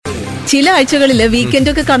ചില ആഴ്ചകളിൽ വീക്കെൻഡ്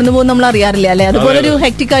ഒക്കെ കടന്നു പോകുന്ന നമ്മൾ അറിയാറില്ല അല്ലെ? അതുപോലെ ഒരു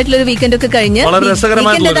ഹെക്ടിക് ആയിട്ടുള്ള ഒരു വീക്കെൻഡ് ഒക്കെ കഴിഞ്ഞ്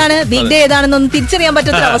വീക്കെൻഡ് ഏതാണ് വീക്ക് ഡേ ഏതാണെന്നൊന്നും തിരിച്ചറിയാൻ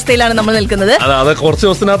പറ്റാത്ത അവസ്ഥയിലാണ് നമ്മൾ നിൽക്കുന്നത്. കുറച്ച്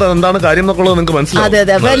ദിവസത്തിനകത്ത് എന്താണ് കാര്യം എന്നൊക്കെ നിങ്ങൾക്ക് മനസ്സിലാവും. അതെ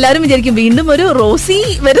അതെ. അപ്പൊ എല്ലാവരും വിചാരിക്കും വീണ്ടും ഒരു റോസി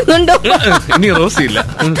വരുന്നുണ്ടോ? ഇനി റോസി ഇല്ല.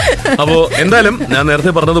 അപ്പോ എന്തായാലും ഞാൻ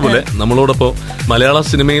നേരത്തെ പറഞ്ഞതുപോലെ നമ്മളോടൊപ്പം മലയാള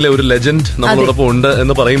സിനിമയിലെ ഒരു ലെജൻഡ് നമ്മളോടൊപ്പം ഉണ്ട്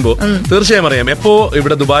എന്ന് പറയുമ്പോൾ തീർച്ചയായും അറിയാം. എപ്പോ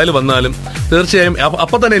ഇവിടെ ദുബായിൽ വന്നാലും തീർച്ചയായും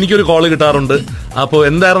അപ്പൊ തന്നെ എനിക്കൊരു കോള് കിട്ടാറുണ്ട്. അപ്പോ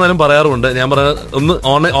എന്തായിരുന്നാലും പറയാറുണ്ട്, ഞാൻ പറഞ്ഞ ഒന്ന്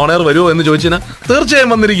ഓൺ എയർ വരുമോ എന്ന് ചോദിച്ചാൽ തീർച്ചയായും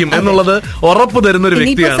വന്നിരിക്കും എന്നുള്ളത് ഉറപ്പ് തരുന്ന ഒരു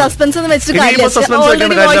വ്യക്തിയാണ്.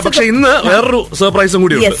 പക്ഷെ ഇന്ന് വേറൊരു സർപ്രൈസും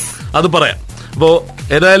കൂടി ഉണ്ട്, അത് പറയാം. അപ്പോ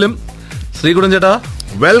ഏതായാലും ശ്രീകുടൻ ചേട്ടാ,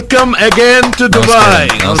 വെൽക്കം അഗൈൻ ടു ദുബായ്.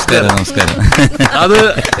 നമസ്കാരം. അത്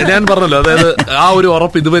ഞാൻ പറഞ്ഞല്ലോ, അതായത് ആ ഒരു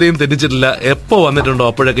ഉറപ്പ് ഇതുവരെയും തെറ്റിച്ചിട്ടില്ല. എപ്പോ വന്നിട്ടുണ്ടോ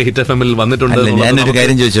അപ്പോഴൊക്കെ ഹിറ്റ് FM ൽ വന്നിട്ടുണ്ട്. ഞാനൊരു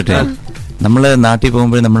കാര്യം ചോദിച്ചോട്ടെ, നമ്മള് നാട്ടിൽ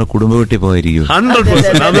പോകുമ്പോൾ നമ്മുടെ കുടുംബ വീട്ടിൽ പോയിരിക്കും.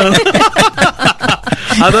 100%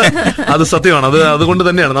 അത് സത്യമാണ്. അതുകൊണ്ട്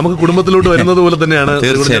തന്നെയാണ് നമുക്ക് കുടുംബത്തിലോട്ട് വരുന്നത് പോലെ തന്നെയാണ്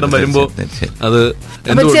തീർച്ചയായിട്ടും വരുമ്പോ. അത്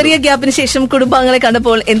ചെറിയ ഗ്യാപ്പിന് ശേഷം കുടുംബാംഗങ്ങളെ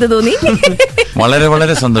കണ്ടപ്പോൾ എന്ത് തോന്നി? വളരെ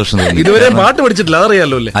വളരെ സന്തോഷം തോന്നി. ഇതുവരെ പാട്ട് പഠിച്ചിട്ടില്ല,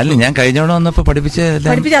 അതറിയാലോ അല്ലേ? അല്ല, ഞാൻ കഴിഞ്ഞ തവണ വന്നപ്പോ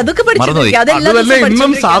അതൊക്കെ അതല്ലേ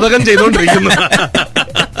ഇന്നും സാധകം ചെയ്തോണ്ടിരിക്കുന്നു.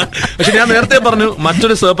 പക്ഷെ ഞാൻ നേരത്തെ പറഞ്ഞു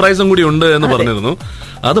മറ്റൊരു സർപ്രൈസും കൂടി ഉണ്ട് എന്ന് പറഞ്ഞിരുന്നു.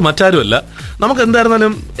 അത് മറ്റാരുമല്ല, നമുക്ക്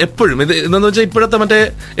എന്തായിരുന്നാലും എപ്പോഴും ഇത് എന്താന്ന് വെച്ചാൽ ഇപ്പോഴത്തെ മറ്റേ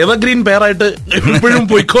എവർഗ്രീൻ പെയറായിട്ട് എപ്പോഴും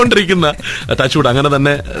പോയിക്കൊണ്ടിരിക്കുന്ന ടച്ച്വുഡ്, അങ്ങനെ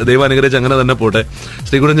തന്നെ ദൈവം അനുഗ്രഹിച്ച് അങ്ങനെ തന്നെ പോട്ടെ.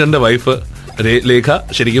 ശ്രീകുടൻ ചേട്ടന്റെ വൈഫ് ലേഖ,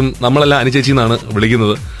 ശരിക്കും നമ്മളെല്ലാം അനുചേച്ചി എന്നാണ്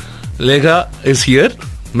വിളിക്കുന്നത്. Lekha is here.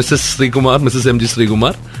 Mrs Sreekumar, Mrs MG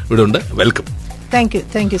Sreekumar ഇവിടെ ഉണ്ട്. Welcome. Thank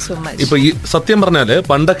you so much. ഇപ്പൊ ഈ സത്യം പറഞ്ഞാല്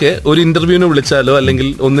പണ്ടൊക്കെ ഒരു ഇന്റർവ്യൂവിന് വിളിച്ചാലോ അല്ലെങ്കിൽ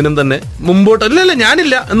ഒന്നിനും തന്നെ മുമ്പോട്ട് അല്ല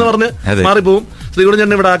ഞാനില്ല എന്ന് പറഞ്ഞ് മാറിപ്പോവും. ശ്രീകുടൻ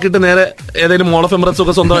ചേട്ടൻ ഇവിടെ ആക്കിയിട്ട് നേരെ ഏതെങ്കിലും മോൾ ഓഫ് എമിറേറ്റ്സ്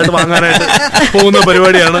ഒക്കെ സ്വന്തമായിട്ട് വാങ്ങാനായിട്ട് പോകുന്ന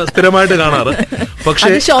പരിപാടിയാണ് സ്ഥിരമായിട്ട് കാണാറ്. പക്ഷേ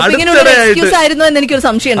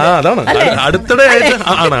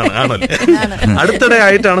അടുത്തിടെ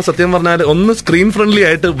ആയിട്ടാണ് സത്യം പറഞ്ഞാൽ ഒന്ന് സ്ക്രീൻ ഫ്രണ്ട്ലി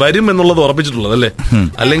ആയിട്ട് വരും എന്നുള്ളത് ഉറപ്പിച്ചിട്ടുള്ളത് അല്ലേ?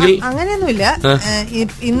 അല്ലെങ്കിൽ അങ്ങനെയൊന്നുമില്ല.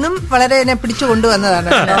 ഇന്നും വളരെ എന്നെ പിടിച്ചു കൊണ്ടുവന്നതാണ്.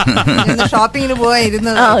 ഷോപ്പിങ്ങിന്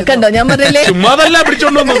പോയിരുന്നത് കണ്ടോ? ഞാൻ പറഞ്ഞില്ലേ, ചുമ്മാതല്ല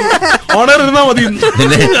പിടിച്ചോണ്ടു ഓണർ ഇരുന്നാ മതി.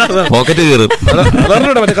 പോക്കറ്റ് കയറും.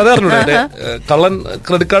 മറ്റേ കഥ അറിഞ്ഞൂടെ, കള്ളൻ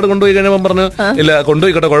ക്രെഡിറ്റ് കാർഡ് കൊണ്ടുപോയി കഴിഞ്ഞപ്പോൾ പറഞ്ഞു ഇല്ല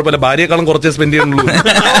കൊണ്ടുപോയിക്കോട്ടെ കുഴപ്പമില്ല, ഭാര്യയെക്കാളും കുറച്ചേ സ്പെൻഡ് ചെയ്യുന്നുള്ളൂ.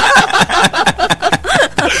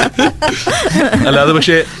 അല്ല, അത്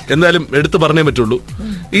പക്ഷേ എന്തായാലും എടുത്തു പറഞ്ഞേ പറ്റുള്ളൂ.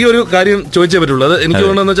 ഈ ഒരു കാര്യം ചോദിച്ചേ പറ്റുള്ളൂ. അത് എനിക്ക്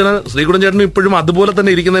തോന്നുന്നത് വെച്ചാൽ ശ്രീകുടൻ ചേട്ടനും ഇപ്പോഴും അതുപോലെ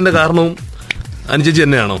തന്നെ ഇരിക്കുന്നതിന്റെ കാരണവും അനുചേച്ചി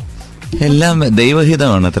തന്നെയാണോ? എല്ലാം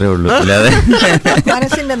ദൈവഹിതമാണ്, അത്രേ ഉള്ളൂ. അല്ലാതെ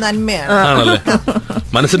മനസ്സിന്റെ നന്മയാണ്. ആണല്ലേ,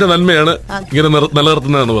 മനസ്സിന്റെ നന്മയാണ് ഇങ്ങനെ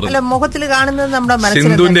നിലനിർത്തുന്നതെന്ന് പറഞ്ഞു. മുഖത്തിൽ കാണുന്നത് നമ്മുടെ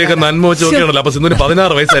സിന്ധുവിന്റെ ഒക്കെ നന്മ വെച്ച് നോക്കിയാണല്ലോ. അപ്പൊ സിന്ധുവിന്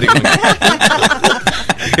 16 വയസ്സായിരിക്കും.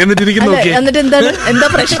 എന്നിട്ട് എന്താ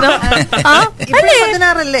പ്രശ്നം?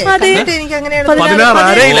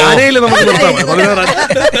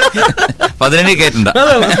 16 കയറ്റണ്ട.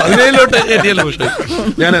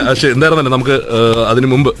 ഞാൻ എന്തായിരുന്നല്ലോ, നമുക്ക് അതിനു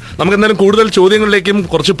മുമ്പ് നമുക്ക് എന്തായാലും കൂടുതൽ ചോദ്യങ്ങളിലേക്കും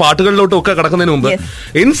കുറച്ച് പാട്ടുകളിലോട്ടും ഒക്കെ കടക്കുന്നതിന് മുമ്പ്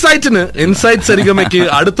ഇൻസൈറ്റ് സരിഗമയ്ക്ക്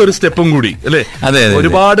അടുത്തൊരു സ്റ്റെപ്പും കൂടി അല്ലേ?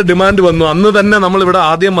 ഒരുപാട് ഡിമാൻഡ് വന്നു. അന്ന് തന്നെ നമ്മൾ ഇവിടെ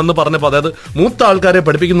ആദ്യം വന്ന് പറഞ്ഞപ്പോ, അതായത് മൂത്ത ആൾക്കാരെ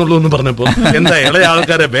പഠിപ്പിക്കുന്നുള്ളൂ എന്ന് പറഞ്ഞപ്പോ എന്താ ഇളയ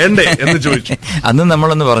ആൾക്കാരെ വേണ്ടേ എന്ന് ചോദിച്ചു. അന്ന്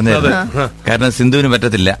നമ്മളൊന്ന് പറഞ്ഞത്, കാരണം സിന്ധുവിന്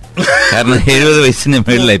പറ്റത്തില്ല, കാരണം 70 വയസ്സിന്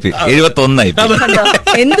മേളിലായി, 71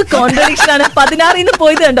 എന്ത് കോൺട്രഡിക്ഷൻ ആണ്. 16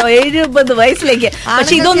 പോയത് കണ്ടോ 70 വയസ്സിലേക്ക്.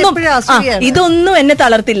 പക്ഷെ ഇതൊന്നും എന്നെ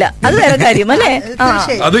തളർത്തില്ല. അത് വേറെ കാര്യം അല്ലേ?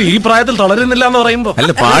 അത് ഈ പ്രായത്തിൽ തളരുന്നില്ല എന്ന് പറയുമ്പോ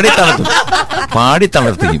അല്ല, പാടി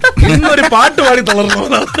തളർത്തിക്കും. ഇന്നൊരു പാട്ട് പാടി തളർന്നു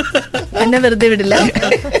എന്നെ വെറുതെ വിടില്ല.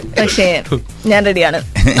 പക്ഷേ ഞാൻ റെഡിയാണ്.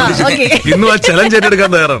 ഇന്നും ആ ചലഞ്ച് ഏറ്റെടുക്കാൻ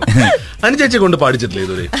തയ്യാറാണ്. അനുചേച്ചി കൊണ്ട് പാടിച്ചിട്ടില്ല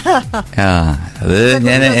ഇതുവരെ? അത്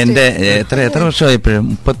ഞാൻ എന്റെ എത്ര വർഷമായി ഇപ്പോഴും?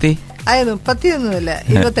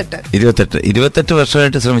 28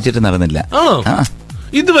 വർഷമായിട്ട് ശ്രമിച്ചിട്ട് നടന്നില്ല.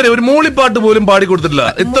 ഇതുവരെ ഒരു മൂളിപ്പാട്ട് പോലും പാടി കൊടുത്തിട്ടില്ല.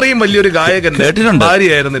 ഇത്രയും വലിയൊരു ഗായകൻ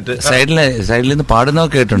ഭാര്യയായിരുന്നിട്ട് സൈഡിൽ നിന്ന്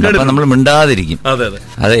പാടുന്നതൊക്കെ കേട്ടിട്ടുണ്ട്. അപ്പൊ നമ്മൾ മിണ്ടാതിരിക്കും.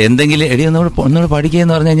 അത് എന്തെങ്കിലും എടി ഒന്നുകൂടെ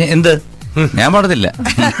പാടിക്കുകയെന്ന് പറഞ്ഞു കഴിഞ്ഞാൽ എന്ത്, ഞാൻ പാടത്തില്ല.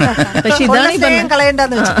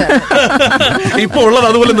 കളയണ്ടെന്ന് വെച്ചിട്ട് ഇപ്പൊ ഉള്ളത്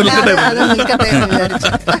അതുപോലെ നിൽക്കട്ടെ.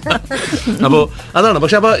 അപ്പൊ അതാണ്.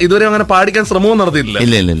 പക്ഷെ അപ്പൊ ഇതുവരെ അങ്ങനെ പാടിക്കാൻ ശ്രമവും നടത്തിയിട്ടില്ല.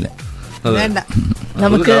 ഇല്ല.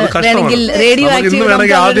 നമുക്ക് റേഡിയോ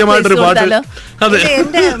ആദ്യമായിട്ടൊരു പാട്ട്.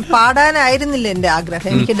 എന്റെ പാടാനായിരുന്നില്ല എന്റെ ആഗ്രഹം,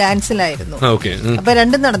 എനിക്ക് ഡാൻസിലായിരുന്നു. അപ്പൊ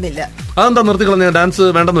രണ്ടും നടന്നില്ല. അതെന്താ നിർത്തി കളഞ്ഞ? ഡാൻസ്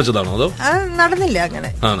വേണ്ടെന്ന് വെച്ചതാണോ അതോ? നടന്നില്ല അങ്ങനെ.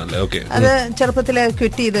 അത് ചെറുപ്പത്തിലെ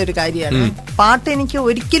ക്വിറ്റ് ചെയ്ത ഒരു കാര്യമാണ്. പാട്ട് എനിക്ക്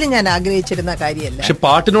ഒരിക്കലും ഞാൻ ആഗ്രഹിച്ചിരുന്ന കാര്യമല്ല. പക്ഷെ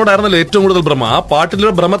പാട്ടിനോടായിരുന്നല്ലോ ഏറ്റവും കൂടുതൽ ഭ്രമം. ആ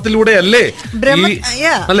പാട്ടിലൂടെ ഭ്രമത്തിലൂടെ അല്ലേ?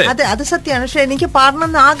 അത് സത്യമാണ്. പക്ഷെ എനിക്ക്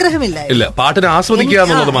പാടണമെന്ന് ആഗ്രഹമില്ല. പാട്ടിനെ ആസ്വദിക്കുക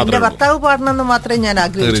എന്നുള്ളത് മാത്രമേ. എന്റെ ഭർത്താവ് പാടണമെന്ന് മാത്രമേ ഞാൻ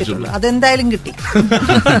ആഗ്രഹിച്ചിട്ടുള്ളൂ. അതെന്തായാലും കിട്ടി.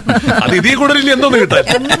 അത് ഇതിൽ കൂടുതൽ എന്തോന്ന് കിട്ടാൻ.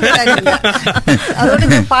 അതുകൊണ്ട്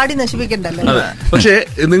ഞാൻ പാടി നശിപ്പിക്കണ്ടല്ലോ. പക്ഷേ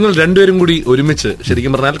നിങ്ങൾ രണ്ടുപേരും കൂടി ഒരുമിച്ച്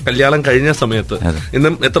ശരിക്കും പറഞ്ഞാൽ കല്യാണം കഴിഞ്ഞ സമയത്ത്,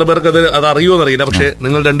 ഇന്നും എത്ര പേർക്ക് അത് അറിയുമോ അറിയില്ല, പക്ഷെ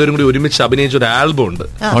നിങ്ങൾ രണ്ടുപേരും കൂടി ഒരുമിച്ച് അഭിനയിച്ച ഒരു ആൽബം ഉണ്ട്.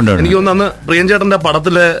 എനിക്ക് തോന്നുന്നു അന്ന് പ്രിയൻചേട്ടന്റെ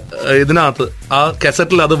പടത്തിലെ ഇതിനകത്ത് ആ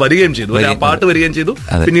കസറ്റിൽ അത് വരികയും ചെയ്തു, ആ പാട്ട് വരികയും ചെയ്തു.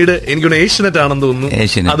 പിന്നീട് എനിക്കൊന്ന് ഏഷ്യനെറ്റ് ആണെന്ന്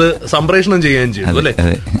തോന്നുന്നു അത് സംപ്രേഷണം ചെയ്യുകയും ചെയ്തു അല്ലെ.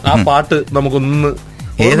 ആ പാട്ട് നമുക്കൊന്ന്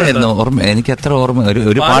എനിക്ക് അത്ര ഓർമ്മ.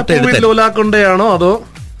 ഒരു പാട്ട് ലോലാക്കൊണ്ടയാണോ അതോ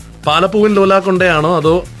പാലപ്പൂവിൻ ലോലാക്കൊണ്ടയാണോ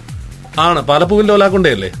അതോ ആണ് പാലപ്പൂവിൻ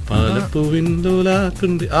ലോലാക്കൊണ്ടയല്ലേ? പാലപ്പൂവിൻ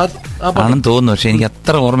ലോലാക്കൊണ്ട ആണെന്ന് തോന്നുന്നു, പക്ഷെ എനിക്ക്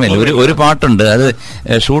അത്ര ഓർമ്മയില്ല. ഒരു പാട്ടുണ്ട്, അത്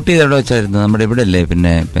ഷൂട്ട് ചെയ്ത് എവിടെ വെച്ചായിരുന്നു? നമ്മുടെ ഇവിടെ അല്ലേ,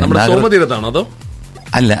 പിന്നെ സോമതീരത്താണോ അതോ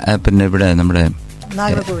അല്ല, പിന്നെ ഇവിടെ നമ്മുടെ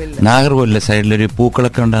നാഗർകോവിലെ സൈഡിലൊരു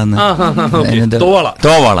പൂക്കളൊക്കെ ഉണ്ടാകുന്ന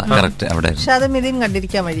തോവാള, കറക്റ്റ് അവിടെ. പക്ഷെ അത് മിഥുൻ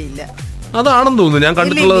കണ്ടിരിക്കാൻ വഴിയില്ല. അതാണെന്ന് തോന്നുന്നു ഞാൻ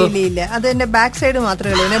കണ്ടിട്ടുള്ളത്. ഇല്ല, അത് എന്റെ ബാക്ക് സൈഡ്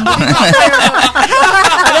മാത്രമേ ഉള്ളൂ.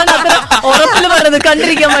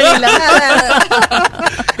 കണ്ടിരിക്കാൻ വഴിയില്ല.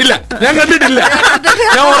 ഇല്ല, ഞാൻ കണ്ടിട്ടില്ല.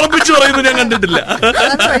 ഞാൻ ഉറപ്പിച്ചു പറയുന്നു, ഞാൻ കണ്ടിട്ടില്ല.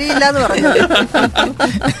 വഴിയില്ലാന്ന് പറഞ്ഞു.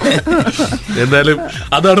 എന്തായാലും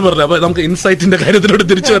അതാണ് പറഞ്ഞത്. അപ്പൊ നമുക്ക് ഇൻസൈറ്റിന്റെ കാര്യത്തിലോട്ട്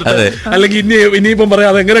തിരിച്ചു വരട്ടെ, അല്ലെങ്കിൽ ഇനിയിപ്പം പറയാം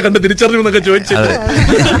അതെങ്ങനെ കണ്ട് തിരിച്ചറിഞ്ഞു എന്നൊക്കെ ചോദിച്ചു.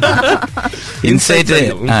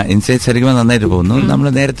 ഇൻസൈറ്റ് ശരിക്കും നന്നായിട്ട് പോകുന്നു. നമ്മൾ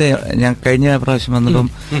നേരത്തെ ഞാൻ കഴിഞ്ഞ പ്രാവശ്യം വന്നപ്പം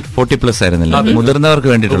 40+ ആയിരുന്നില്ല, മുതിർന്നവർക്ക്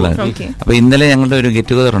വേണ്ടിയിട്ടുള്ള. അപ്പൊ ഇന്നലെ ഞങ്ങളുടെ ഒരു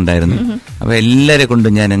ഗെറ്റ് ടുഗദർ ഉണ്ടായിരുന്നു. അപ്പൊ എല്ലാരെ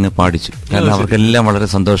കൊണ്ടും ഞാൻ അങ്ങ് പാടിച്ചു. കാരണം അവർക്കെല്ലാം വളരെ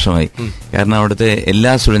സന്തോഷമായി. കാരണം അവിടുത്തെ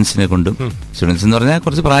എല്ലാ സ്റ്റുഡൻസിനെ കൊണ്ടും, സ്റ്റുഡൻസ് എന്ന് പറഞ്ഞാൽ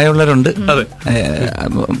കുറച്ച് പ്രായമുള്ളവരുണ്ട്,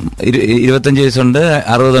 25 വയസ്സുണ്ട്,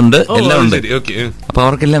 60 ഉണ്ട്, എല്ലാം ഉണ്ട്. അപ്പൊ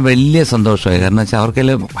അവർക്കെല്ലാം വലിയ സന്തോഷമായി. കാരണം വെച്ചാൽ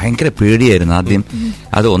അവർക്കെല്ലാം ഭയങ്കര പേടിയായിരുന്നു ആദ്യം.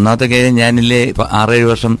 അത് ഒന്നാമത്തെ കാര്യം, ഞാനില്ലേ 6-7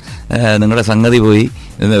 വർഷം നിങ്ങളുടെ സംഗതി പോയി,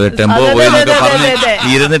 ടെമ്പോ പോയി എന്നൊക്കെ പറഞ്ഞ്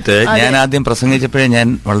ഇരുന്നിട്ട് ഞാൻ ആദ്യം പ്രസംഗിച്ചപ്പോഴേ ഞാൻ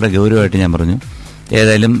വളരെ ഗൗരവമായിട്ട് ഞാൻ പറഞ്ഞു,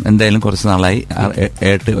 എന്തായാലും കുറച്ച് നാളായി,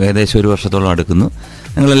 ഏകദേശം 1 വർഷത്തോളം അടുക്കുന്നു,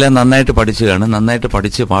 നിങ്ങളെല്ലാം നന്നായിട്ട് പഠിച്ചു കാണും, നന്നായിട്ട്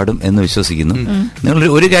പഠിച്ച് പാടും എന്ന് വിശ്വസിക്കുന്നു. നിങ്ങൾ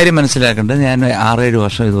ഒരു കാര്യം മനസ്സിലാക്കേണ്ടത്, ഞാൻ 6-7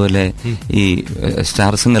 വർഷം ഇതുപോലെ ഈ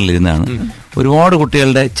സ്റ്റാർ സിംഗറിൽ ഇരുന്നാണ്. ഒരുപാട്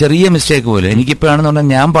കുട്ടികളുടെ ചെറിയ മിസ്റ്റേക്ക് പോലും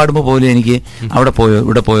എനിക്കിപ്പോഴാണെന്നുണ്ടെങ്കിൽ ഞാൻ പാടുമ്പോൾ പോലും എനിക്ക് അവിടെ പോയോ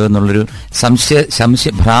ഇവിടെ പോയോ എന്നുള്ളൊരു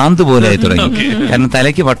സംശയ ഭ്രാന്ത് പോലെ ആയി തുടങ്ങി. കാരണം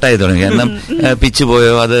തലയ്ക്ക് വട്ടായി തുടങ്ങി. കാരണം പിച്ച്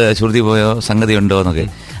പോയോ, അത് ശ്രുതി പോയോ, സംഗതി ഉണ്ടോ എന്നൊക്കെ.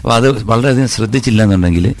 അപ്പൊ അത് വളരെയധികം ശ്രദ്ധിച്ചില്ല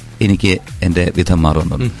എന്നുണ്ടെങ്കിൽ എനിക്ക് എന്റെ വിധം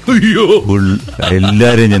മാറുമെന്നുണ്ട്.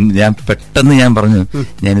 എല്ലാരും ഞാൻ പെട്ടെന്ന് ഞാൻ പറഞ്ഞു,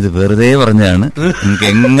 ഞാനിത് വെറുതെ പറഞ്ഞതാണ്, എനിക്ക്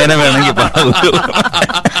എങ്ങനെ വേണമെങ്കിൽ പാടൂ.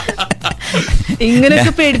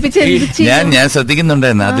 ഞാൻ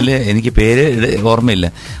ശ്രദ്ധിക്കുന്നുണ്ടായിരുന്നു. അതില് എനിക്ക് പേര് ഓർമ്മയില്ല.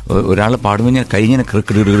 ഒരാൾ പാടുമ്പോൾ ഞാൻ കഴിഞ്ഞ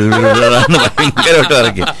ഭയങ്കരമായിട്ട്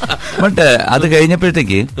ഇറക്കി. ബട്ട് അത്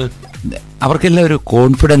കഴിഞ്ഞപ്പോഴത്തേക്ക് അവർക്കെല്ലാം ഒരു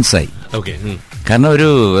കോൺഫിഡൻസ് ആയി. കാരണം ഒരു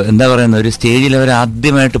എന്താ പറയുന്ന ഒരു സ്റ്റേജിൽ അവർ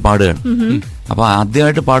ആദ്യമായിട്ട് പാടുകയാണ്. അപ്പൊ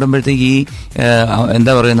ആദ്യമായിട്ട് പാടുമ്പോഴത്തേക്ക് ഈ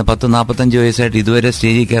എന്താ പറയുന്ന 40-45 വയസ്സായിട്ട് ഇതുവരെ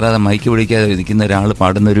സ്റ്റേജിൽ കയറാതെ മൈക്ക് പിടിക്കാതെ ഇരിക്കുന്ന ഒരാൾ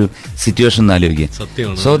പാടുന്ന ഒരു സിറ്റുവേഷൻ ഒന്ന് ആലോചിക്കുക.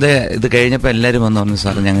 സോ ഇത് കഴിഞ്ഞപ്പോ എല്ലാവരും വന്ന് പറഞ്ഞു,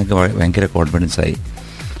 സാർ ഞങ്ങൾക്ക് ഭയങ്കര കോൺഫിഡൻസ് ആയി.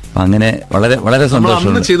 അങ്ങനെ വളരെ വളരെ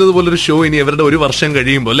സന്തോഷം. ചെയ്തതുപോലെ ഒരു ഷോ ഇനി അവരുടെ 1 വർഷം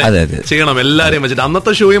കഴിയുമ്പോൾ ചെയ്യണം എല്ലാരെയും വെച്ചിട്ട്.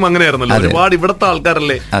 അന്നത്തെ ഷോയും അങ്ങനെയായിരുന്നല്ലോ, ഒരുപാട് ഇവിടത്തെ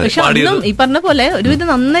ആൾക്കാരല്ലേ. ഈ പറഞ്ഞ പോലെ ഒരുവിധം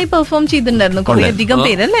നന്നായി പെർഫോം ചെയ്തിട്ടുണ്ടായിരുന്നു, കുറേയധികം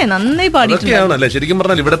പേരല്ലേ നന്നായി പാടിയിട്ടാണല്ലേ. ശരിക്കും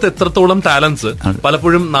പറഞ്ഞാൽ ഇവിടത്തെ എത്രത്തോളം ടാലൻസ്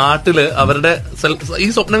പലപ്പോഴും നാട്ടില് അവരുടെ ഈ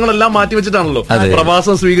സ്വപ്നങ്ങളെല്ലാം മാറ്റി വെച്ചിട്ടാണല്ലോ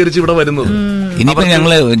പ്രവാസം സ്വീകരിച്ച് ഇവിടെ വരുന്നത്. ഇനിയിപ്പോ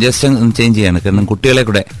ഞങ്ങള് ജസ്റ്റ് ചേഞ്ച് ചെയ്യാണ്, കാരണം കുട്ടികളെ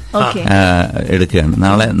കൂടെ എടുക്കുകയാണ്.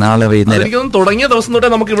 നാളെ വൈകുന്നേരം തുടങ്ങിയ ദിവസം തൊട്ടേ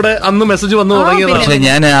നമുക്ക് ഇവിടെ അന്ന് മെസ്സേജ് വന്നു തുടങ്ങിയത്. പക്ഷെ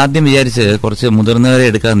ഞാൻ ആദ്യം വിചാരിച്ച് കുറച്ച് മുതിർന്നവരെ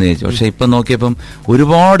എടുക്കാന്ന് വിചാരിച്ചു. പക്ഷെ ഇപ്പൊ നോക്കിയപ്പം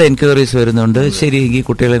ഒരുപാട് എൻക്വയറീസ് വരുന്നുണ്ട്. ശരി, ഈ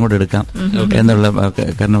കുട്ടികളെയും കൂടെ എടുക്കാം എന്നുള്ള.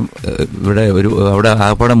 കാരണം ഇവിടെ അവിടെ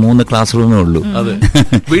ആകപ്പാടെ 3 ക്ലാസ് റൂമേ ഉള്ളൂ.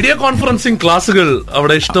 വീഡിയോ കോൺഫറൻസിംഗ് ക്ലാസുകൾ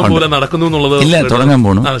അവിടെ ഇഷ്ടംപോലെ നടക്കുന്നു എന്നുള്ളത് ഇല്ല, തുടങ്ങാൻ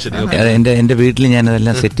പോണു. എന്റെ വീട്ടിൽ ഞാൻ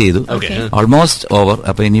അതെല്ലാം സെറ്റ് ചെയ്തു, ഓൾമോസ്റ്റ് ഓവർ.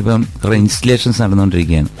 അപ്പൊ ഇനിയിപ്പം കുറെ ഇൻസ്റ്റലേഷൻസ്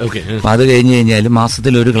നടന്നുകൊണ്ടിരിക്കുകയാണ്. അപ്പൊ അത് കഴിഞ്ഞ് കഴിഞ്ഞാൽ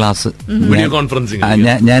മാസത്തിൽ 1 ക്ലാസ്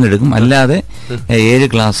ഞാൻ എടുക്കും. അല്ലാതെ 7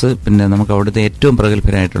 ക്ലാസ് പിന്നെ നമുക്ക് അവിടുത്തെ ഏറ്റവും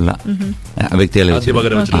പ്രഗത്ഭരായിട്ടുള്ള വ്യക്തികളെ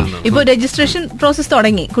ഇപ്പൊ രജിസ്ട്രേഷൻ പ്രോസസ്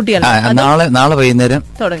തുടങ്ങി. കുട്ടികൾ നാളെ വൈകുന്നേരം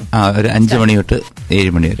ഒരു 5 മണി തൊട്ട്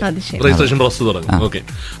 7 മണി വരെ രജിസ്ട്രേഷൻ പ്രോസസ് തുടങ്ങും.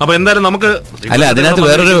 അപ്പൊ എന്തായാലും നമുക്ക് അല്ല, അതിനകത്ത്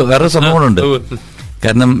വേറൊരു സംഭവങ്ങളുണ്ട്.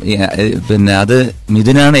 കാരണം പിന്നെ അത്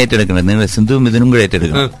മിഥുനാണ് ഏറ്റെടുക്കുന്നത്. നിങ്ങൾ സിന്ധു മിഥുനും കൂടെ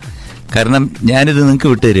ഏറ്റെടുക്കണം. കാരണം ഞാനിത് നിങ്ങൾക്ക്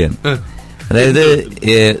വിട്ടുതരികയാണ്. അതായത്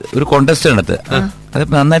ഒരു കോntest നടത്ത്,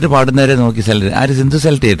 അതിപ്പോ നന്നായിട്ട് പാടുന്നവരെ നോക്കി സെലക്ട്. ആര് സിന്ധു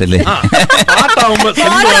സെലക്ട് ചെയ്തിട്ടല്ലേ?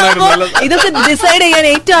 ഇതൊക്കെ ഡിസൈഡ് ചെയ്യാൻ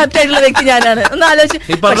ഏറ്റവും ആപ്റ്റായിട്ടുള്ള വ്യക്തി ഞാനാണ്. ഒന്ന് ആലോചിച്ച്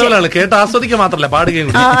കേട്ട് ആസ്വദിക്കുക മാത്രമല്ല പാടുകയും.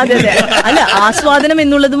 അതെ അതെ, അല്ല ആസ്വാദനം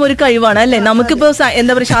എന്നുള്ളതും ഒരു കഴിവാണ് അല്ലെ. നമുക്കിപ്പോ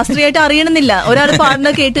എന്താ പറയുക, ശാസ്ത്രീയമായിട്ട് അറിയണമെന്നില്ല. ഒരാൾ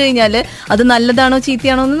പാടുന്ന കേട്ട് കഴിഞ്ഞാല് അത് നല്ലതാണോ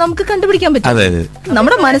ചീത്തയാണോ എന്ന് നമുക്ക് കണ്ടുപിടിക്കാൻ പറ്റും.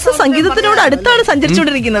 നമ്മുടെ മനസ്സ് സംഗീതത്തിനോട് അടുത്താണ്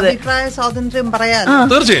സഞ്ചരിച്ചുകൊണ്ടിരിക്കുന്നത്. അഭിപ്രായ സ്വാതന്ത്ര്യം പറയാൻ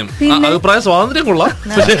തീർച്ചയായും അഭിപ്രായ സ്വാതന്ത്ര്യം കൊള്ളാം.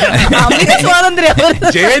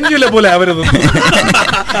 സ്വാതന്ത്ര്യം പോലെ അവരൊന്നും.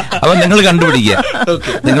 അപ്പൊ നിങ്ങൾ കണ്ടുപിടിക്കുക.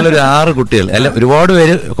 നിങ്ങളൊരു 6 കുട്ടികൾ, അല്ല ഒരുപാട്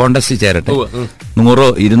പേര് കോൺടെസ്റ്റ് ചേരട്ടെ, 100,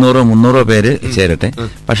 200, 300 പേര് ചേരട്ടെ.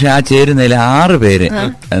 പക്ഷെ ആ ചേരുന്നതിൽ 6 പേര്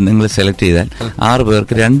നിങ്ങൾ സെലക്ട് ചെയ്താൽ 6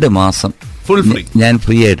 പേർക്ക് 2 മാസം ഫുൾ ഫ്രീ ഞാൻ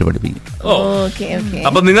ഫ്രീ ആയിട്ട് പഠിപ്പിക്കും.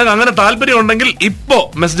 അപ്പൊ നിങ്ങൾക്ക് അങ്ങനെ താല്പര്യം ഉണ്ടെങ്കിൽ ഇപ്പോ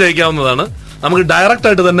മെസ്സേജ് അയക്കാവുന്നതാണ്. നമുക്ക് ഡയറക്റ്റ്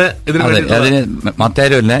ആയിട്ട് തന്നെ അതിന്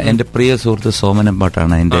മറ്റാരുമല്ല, എന്റെ പ്രിയ സുഹൃത്ത്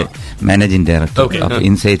സോമനമ്പാട്ടാണ് എന്റെ managing director of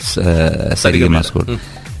insights സരിഗമ school.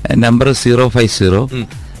 Number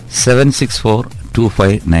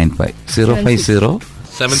 050-764-2595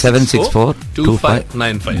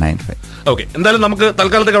 050-764-2595. Okay, എന്തായാലും നമുക്ക്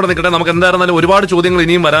തൽക്കാലത്തേക്ക് അവിടെ നിൽക്കട്ടെ. നമുക്ക് എന്തായിരുന്നാലും ഒരുപാട് ചോദ്യങ്ങൾ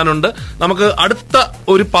ഇനിയും വരാനുണ്ട്. നമുക്ക് അടുത്ത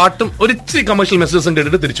ഒരു പാട്ടും ഒരു ഇച്ചിരി കമേഴ്ഷ്യൽ മെസ്സേജസും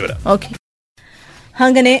കേട്ടിട്ട് തിരിച്ചു വരാം. ഓക്കെ,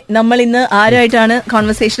 അങ്ങനെ നമ്മൾ ഇന്ന് ആരായിട്ടാണ്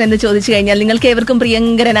കോൺവെർസേഷൻ എന്ന് ചോദിച്ചു കഴിഞ്ഞാൽ നിങ്ങൾക്ക് ഏവർക്കും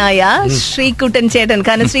പ്രിയങ്കരനായ ശ്രീകുട്ടൻ ചേട്ടൻ,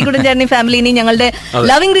 കാരണം ശ്രീകുട്ടൻ ചേട്ടൻ ഫാമിലിനെ ഞങ്ങളുടെ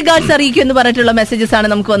ലവിംഗ് റിഗാർഡ്സ് അറിയിക്കും എന്ന് പറഞ്ഞിട്ടുള്ള മെസ്സേജസ് ആണ്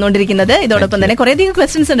നമുക്ക് വന്നുകൊണ്ടിരിക്കുന്നത്. ഇതോടൊപ്പം തന്നെ കുറെ അധികം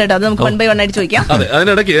ക്വസ്റ്റ്യൻസ് ഉണ്ട് കേട്ടോ, അത് നമുക്ക് 1 by 1 ആയിട്ട് ചോദിക്കാം. അതെ,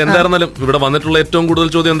 അതിനിടയ്ക്ക് എന്തായിരുന്നാലും ഇവിടെ വന്നിട്ടുള്ള ഏറ്റവും കൂടുതൽ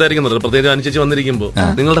ചോദ്യം എന്തായിരിക്കും, പ്രത്യേകിച്ച് അനുസരിച്ച് വന്നിരിക്കുമ്പോൾ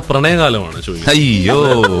നിങ്ങളുടെ പ്രണയകാലമാണ് ചോദിക്കുന്നത്. അയ്യോ,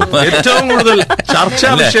 ഏറ്റവും കൂടുതൽ ചർച്ചാ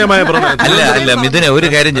വിഷയമായ പ്രണയം. അല്ല മിഥുനെ, ഒരു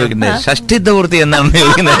കാര്യം ചോദിക്കുന്നത്, ഷഷ്ടിത്വപൂർത്തി എന്നാണ്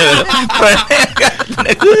ചോദിക്കുന്നത്.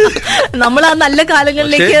 നമ്മൾ ആ നല്ല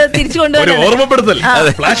കാലങ്ങളിലേക്ക് തിരിച്ചു കൊണ്ടുവരാൻ ഓർമ്മപ്പെടുത്തൽ,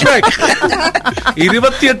 ഫ്ലാഷ് ബാക്ക്.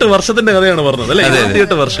 28 വർഷത്തിന്റെ കഥയാണ് പറഞ്ഞത് അല്ലെ?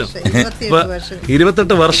 28 വർഷം.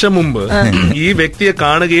 28 വർഷം മുമ്പ് ഈ വ്യക്തിയെ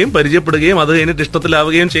കാണുകയും പരിചയപ്പെടുകയും അത് കഴിഞ്ഞിട്ട്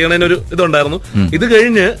ഇഷ്ടത്തിലാവുകയും ചെയ്യണതിനൊരു ഇതുണ്ടായിരുന്നു. ഇത്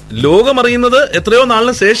കഴിഞ്ഞ് ലോകം അറിയുന്നത് എത്രയോ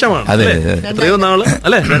നാളിന് ശേഷമാണ്. എത്രയോ നാള്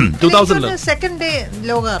അല്ലെ? 2000 സെക്കൻഡ് ഡേ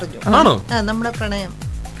ലോകം അറിഞ്ഞു. ആണോ നമ്മുടെ പ്രണയം?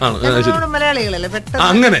 മലയാളികളല്ലേ,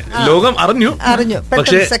 അങ്ങനെ ലോകം അറിഞ്ഞു.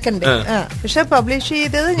 പക്ഷേ പക്ഷെ പബ്ലിഷ്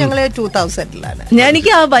ചെയ്തത് ഞങ്ങള് 2000-ലാണ്.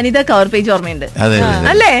 എനിക്ക് ആ വനിതാ കവർ പേജ് ഓർമ്മയുണ്ട്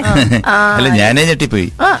അല്ലേ? അല്ല, ഞാനേ ഞെട്ടിപ്പോയി.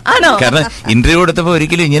 കാരണം ഇന്റർവ്യൂ കൊടുത്തപ്പോ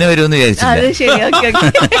ഒരിക്കലും ഇങ്ങനെ വരുമെന്ന് വിചാരിച്ചില്ല.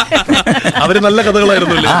 അവര് നല്ല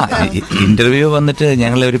കഥകളായിരുന്നു. ഇന്റർവ്യൂ വന്നിട്ട്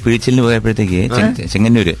ഞങ്ങളെ ഒരു പിഴിച്ചിലിന് പോയപ്പോഴത്തേക്ക്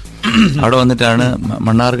ചെങ്ങന്നൂര് അവിടെ വന്നിട്ടാണ്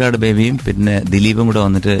മണ്ണാർക്കാട് ബേബിയും പിന്നെ ദിലീപും കൂടെ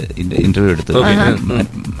വന്നിട്ട് ഇന്റർവ്യൂ എടുത്തത്.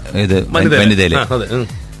 ഇത് വനിതയില്.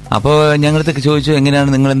 അപ്പോ ഞങ്ങളടുത്തൊക്കെ ചോദിച്ചു, എങ്ങനെയാണ്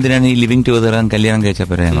നിങ്ങൾ എന്തിനാണ് ഈ ലിവിംഗ് ടുഗദർ കല്യാണം കഴിച്ചാൽ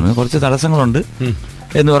പറയാൻ പറഞ്ഞു. കുറച്ച് തടസ്സങ്ങളുണ്ട്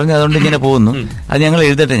എന്ന് പറഞ്ഞു, അതുകൊണ്ട് ഇങ്ങനെ പോകുന്നു. അത് ഞങ്ങൾ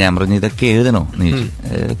എഴുതട്ടെ. ഞാൻ പറഞ്ഞു, ഇതൊക്കെ എഴുതണോ എന്ന് ചോദിച്ചു.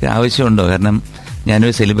 ഇതൊക്കെ ആവശ്യമുണ്ടോ? കാരണം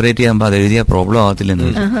ഞാനൊരു സെലിബ്രേറ്റ് ചെയ്യുമ്പോൾ അത് എഴുതിയാൽ പ്രോബ്ലം ആവത്തില്ലെന്ന്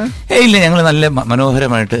ചോദിച്ചു. ഇല്ല, ഞങ്ങൾ നല്ല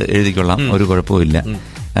മനോഹരമായിട്ട് എഴുതിക്കൊള്ളാം, ഒരു കുഴപ്പമില്ല.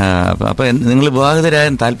 അപ്പൊ നിങ്ങൾ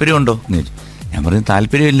വിവാഹിതരാകാൻ താല്പര്യമുണ്ടോ എന്ന് ചോദിച്ചു. ഞാൻ പറഞ്ഞു,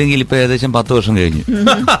 താല്പര്യം ഇല്ലെങ്കിൽ ഇപ്പൊ ഏകദേശം 10 വർഷം കഴിഞ്ഞു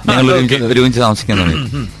ഞങ്ങൾ ഒരുമിച്ച് താമസിക്കാൻ തുടങ്ങി.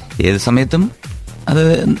 ഏത് സമയത്തും അത്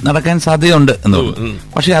നടക്കാൻ സാധ്യതയുണ്ട് എന്ന് പറഞ്ഞു.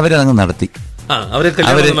 പക്ഷെ അവരതങ്ങ് നടത്തി.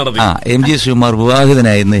 MG ശ്രീകുമാർ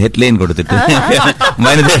വിവാഹിതനായിരുന്നു ഹെഡ്ലൈൻ കൊടുത്തിട്ട്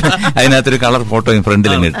അതിനകത്തൊരു കളർ ഫോട്ടോയും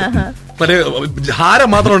ഫ്രണ്ടിലും ഇട്ടു. ഹാരം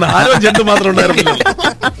മാത്രം ഉണ്ടായിരുന്നു.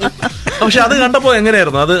 പക്ഷെ അത് കണ്ടപ്പോ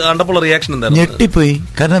എങ്ങനെയായിരുന്നു? അത് കണ്ടപ്പോൾ റിയാക്ഷൻ എന്തായിരുന്നു? ഞെട്ടിപ്പോയി.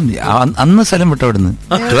 കാരണം അന്ന് സ്ഥലം വിട്ടോ അവിടുന്ന്,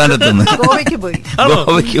 ട്രിവാൻഡ്രത്തുനിന്ന് ഗോവയ്ക്ക് പോയി.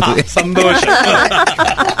 സന്തോഷം.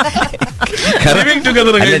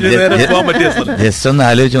 ജസ്റ്റ് ഒന്ന്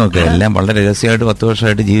ആലോചിച്ച് നോക്കുക. എല്ലാം വളരെ രഹസ്യമായിട്ട് 10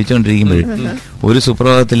 വർഷമായിട്ട് ജീവിച്ചുകൊണ്ടിരിക്കുമ്പോഴേ ഒരു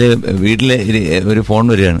സുപ്രഭാതത്തില് വീട്ടിലെ ഒരു ഫോൺ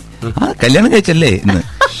വരികയാണ്, കല്യാണം കഴിച്ചല്ലേ ഇന്ന്.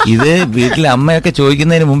 ഇത് വീട്ടിലെ അമ്മയൊക്കെ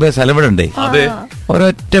ചോദിക്കുന്നതിന് മുമ്പേ സ്ഥലപ്പെടണ്ടേ?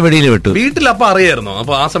 ഒരൊറ്റ വെടിയിൽ വിട്ടു. വീട്ടിൽ അപ്പൊ അറിയായിരുന്നോ?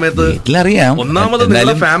 അപ്പൊ ആ സമയത്ത് വീട്ടിലറിയാം. ഒന്നാമത്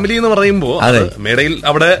ഫാമിലി എന്ന് പറയുമ്പോ മേടയിൽ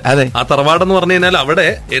അവിടെ ആ തറവാടെന്ന് പറഞ്ഞു കഴിഞ്ഞാൽ അവിടെ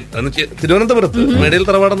തിരുവനന്തപുരത്ത് മേടയിൽ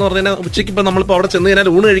തറവാടെന്ന് പറഞ്ഞു കഴിഞ്ഞാൽ ഉച്ചയ്ക്ക് ഇപ്പൊ നമ്മളിപ്പോ അവിടെ ചെന്ന് കഴിഞ്ഞാൽ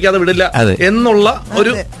ഊണ് കഴിക്കാതെ വിടില്ല എന്നുള്ള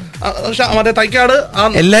ഒരു മറ്റേ തൈക്കാട്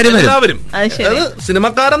എല്ലാവരും അതായത്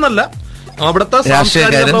സിനിമക്കാരെന്നല്ല, അവിടുത്തെ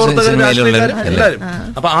സാംസ്കാരിക പ്രവർത്തകരും രാഷ്ട്രീയക്കാരും എല്ലാരും.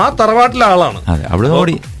 അപ്പൊ ആ തറവാട്ടിലെ ആളാണ്. അവിടെ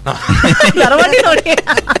ഓടി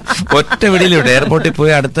ഒറ്റ വെടിയിലോട്ട് എയർപോർട്ടിൽ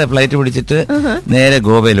പോയി അടുത്ത ഫ്ലൈറ്റ് പിടിച്ചിട്ട് നേരെ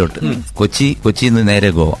ഗോവയിലോട്ട്. കൊച്ചിയിൽ നിന്ന് നേരെ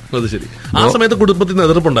ഗോവ. അത് ശരി. ആ സമയത്ത് കുടുംബത്തിൽ നിന്ന്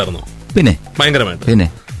എതിർപ്പുണ്ടായിരുന്നോ? പിന്നെ ഭയങ്കരമായിട്ട്. പിന്നെ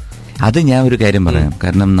അത് ഞാൻ ഒരു കാര്യം പറയാം.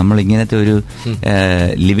 കാരണം നമ്മൾ ഇങ്ങനത്തെ ഒരു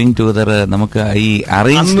ലിവിംഗ് ടുഗദർ നമുക്ക് ഈ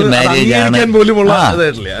അറേഞ്ച്ഡ് മാരേജ് ആണ്.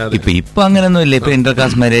 ഇപ്പൊ അങ്ങനെയൊന്നും ഇല്ല. ഇപ്പൊ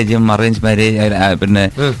ഇന്റർകാസ്റ്റ് മാരേജും അറേഞ്ച് മാരേജ് പിന്നെ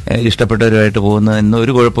ഇഷ്ടപ്പെട്ടവരുമായിട്ട് പോകുന്ന ഒന്നും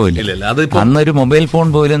ഒരു കുഴപ്പമില്ല. അന്നൊരു മൊബൈൽ ഫോൺ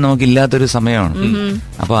പോലും നമുക്ക് ഇല്ലാത്തൊരു സമയമാണ്.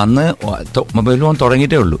 അപ്പൊ അന്ന് മൊബൈൽ ഫോൺ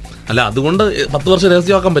തുടങ്ങിയിട്ടേ ഉള്ളൂ. അല്ല, അതുകൊണ്ട് 10 വർഷം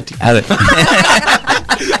രഹസ്യമാക്കാൻ പറ്റി. അതെ.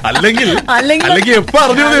 അല്ലെങ്കിൽ എപ്പോ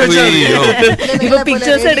അറിഞ്ഞു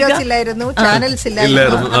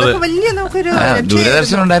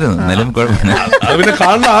ദൂരദർശനം ഉണ്ടായിരുന്നു. എന്നാലും കുഴപ്പമില്ല. പിന്നെ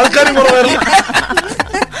കാണുന്ന ആൾക്കാരും കുറവായിരുന്നു.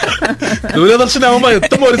 ദൂരദർശനാവുമ്പോ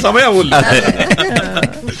എത്തുമ്പോ ഒരു സമയമാവൂല്ലോ.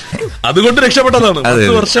 അതുകൊണ്ട് രക്ഷപ്പെട്ടതാണ്.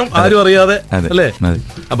 10 വർഷം ആരും അറിയാതെ അല്ലേ?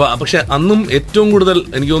 അപ്പൊ പക്ഷെ അന്നും ഏറ്റവും കൂടുതൽ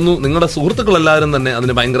എനിക്ക് തോന്നുന്നു നിങ്ങളുടെ സുഹൃത്തുക്കൾ എല്ലാവരും തന്നെ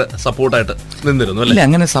അതിന് ഭയങ്കര സപ്പോർട്ടായിട്ട് നിന്നിരുന്നു അല്ലേ?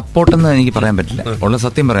 അങ്ങനെ സപ്പോർട്ടെന്ന് എനിക്ക് പറയാൻ പറ്റില്ല. ഉള്ള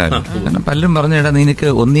സത്യം പറയാമല്ലോ. കാരണം പലരും പറഞ്ഞിടാ, നിനക്ക്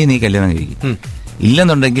നീ കല്യാണം കഴിക്കും,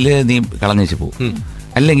 ഇല്ലെന്നുണ്ടെങ്കിൽ നീ കളഞ്ഞേച്ച് പോകും,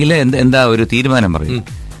 അല്ലെങ്കിൽ എന്താ ഒരു തീരുമാനം പറയും.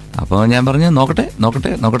 അപ്പൊ ഞാൻ പറഞ്ഞു നോക്കട്ടെ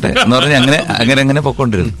എന്ന് പറഞ്ഞ് അങ്ങനെ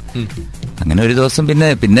പൊക്കോണ്ടിരുന്നു. അങ്ങനെ ഒരു ദിവസം പിന്നെ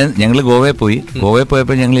ഞങ്ങൾ ഗോവയിൽ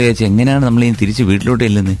പോയപ്പോ ഞങ്ങൾ വിചാരിച്ചു, എങ്ങനെയാണ് നമ്മൾ ഈ തിരിച്ച് വീട്ടിലോട്ട്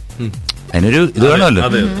ചെല്ലുന്നത്? അതിനൊരു ഇത് വേണമല്ലോ.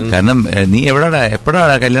 കാരണം നീ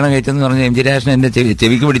എപ്പോഴാണ് കല്യാണം കഴിച്ചെന്ന് പറഞ്ഞ എം ജി രാജൻ എന്റെ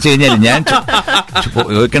ചെവിക്ക് പിടിച്ചു കഴിഞ്ഞാൽ ഞാൻ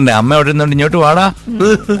ചോദിക്കണ്ടേ, അമ്മ അവിടെ ഇരുന്നോണ്ട് ഇങ്ങോട്ട് വാടാ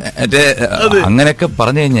മറ്റേ അങ്ങനെയൊക്കെ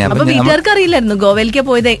പറഞ്ഞു കഴിഞ്ഞാൽ അറിയില്ലായിരുന്നു ഗോവയിലേക്ക്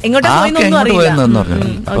പോയത്, പോയെന്ന് പറഞ്ഞു.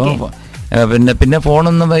 അപ്പൊ പിന്നെ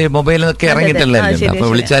ഫോണൊന്നും മൊബൈലൊക്കെ ഇറങ്ങിയിട്ടല്ലായിരുന്നു. അപ്പൊ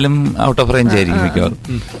വിളിച്ചാലും ഔട്ട് ഓഫ് റേഞ്ച് ആയിരിക്കും മിക്കവാറും.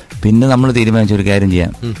 പിന്നെ നമ്മൾ തീരുമാനിച്ച ഒരു കാര്യം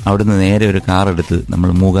ചെയ്യാം, അവിടുന്ന് നേരെ ഒരു കാർ എടുത്ത് നമ്മൾ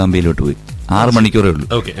മൂകാംബിയിലോട്ട് പോയി. 6 മണിക്കൂറേ ഉള്ളൂ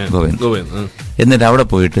ഗോവയിൽ. എന്നിട്ട് അവിടെ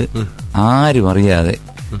പോയിട്ട് ആരും അറിയാതെ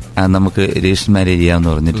നമുക്ക് രജിസ്റ്റർ മാരേജ് ചെയ്യാമെന്ന്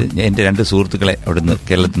പറഞ്ഞിട്ട് എന്റെ 2 സുഹൃത്തുക്കളെ അവിടുന്ന്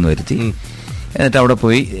കേരളത്തിൽ നിന്ന് വരുത്തി. എന്നിട്ട് അവിടെ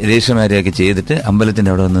പോയി രജിസ്റ്റർ മാരേജ് ഒക്കെ ചെയ്തിട്ട്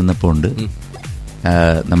അമ്പലത്തിന്റെ അവിടെ നിന്നപ്പോൾ ഉണ്ട്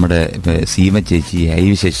നമ്മുടെ സീമ ചേച്ചി,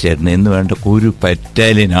 ഐവി ശശിചേട്ടൻ എന്ന് വേണ്ട ഒരു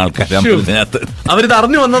പറ്റാലിയൻ ആൾക്കാർ അമ്പലത്തിനകത്ത്. അവരിത്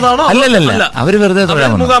അറിഞ്ഞു വന്നതാണോ? അല്ലല്ല, അവര് വെറുതെ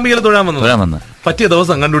തൊഴാൻ വന്നു. പറ്റിയ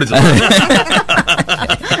ദിവസം കണ്ടുപിടിച്ചു.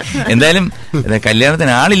 എന്തായാലും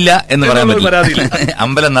കല്യാണത്തിന് ആളില്ല എന്ന് പറയാൻ പറ്റില്ല,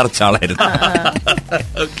 അമ്പലം നിറച്ച ആളായിരുന്നു.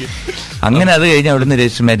 അങ്ങനെ അത് കഴിഞ്ഞ് അവിടുന്ന്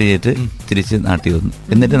രജിസ്റ്റർ മാരേജ് ചെയ്തിട്ട് തിരിച്ച് നാട്ടിൽ വന്നു.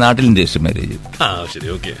 എന്നിട്ട് നാട്ടിലും രജിസ്റ്റർ മാരേജ്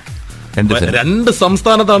ചെയ്തു. 2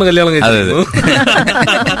 സംസ്ഥാനത്താണ് കല്യാണം കഴിച്ചത്.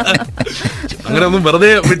 അങ്ങനെ ഒന്നും വെറുതെ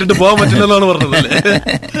വിട്ടിട്ട് പോകാൻ പറ്റില്ലെന്നാണ് പറഞ്ഞത്.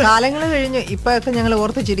 കാലങ്ങൾ കഴിഞ്ഞു ഇപ്പൊക്കെ ഞങ്ങൾ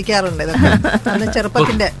ഓർത്ത് ചിരിക്കാറുണ്ട്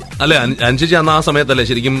ചെറുപ്പത്തിന്റെ. അല്ലെ അനുസരിച്ച് അന്ന് ആ സമയത്തല്ലേ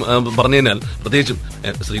ശരിക്കും പറഞ്ഞു കഴിഞ്ഞാൽ, പ്രത്യേകിച്ചും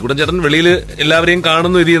ശ്രീകുട്ടൻ ചേട്ടൻ വെളിയിൽ എല്ലാവരെയും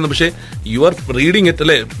കാണുന്നു ഇത് ചെയ്യുന്നു, പക്ഷെ യു ആർ റീഡിങ് ഇറ്റ്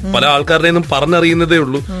അല്ലെ. പല ആൾക്കാരുടെയും പറഞ്ഞറിയുന്നതേ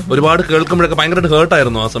ഉള്ളൂ. ഒരുപാട് കേൾക്കുമ്പോഴൊക്കെ ഭയങ്കരമായിട്ട്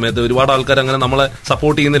ഹേർട്ടായിരുന്നു ആ സമയത്ത്. ഒരുപാട് ആൾക്കാർ അങ്ങനെ നമ്മളെ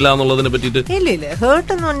സപ്പോർട്ട് ചെയ്യുന്നില്ല എന്നുള്ളതിനെ പറ്റിയിട്ട്. ഇല്ല,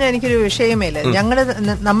 ഹേർട്ട് എന്ന് പറഞ്ഞാൽ എനിക്കൊരു വിഷയമേ ഇല്ല.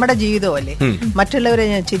 നമ്മുടെ ജീവിതമല്ലേ, മറ്റുള്ളവരെ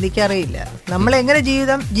ഞാൻ ചിന്തിക്കാറേ ഇല്ല. നമ്മൾ എങ്ങനെ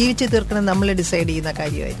ജീവിതം ജീവിച്ചു തീർക്കണം നമ്മൾ ഡിസൈഡ് ചെയ്യുന്ന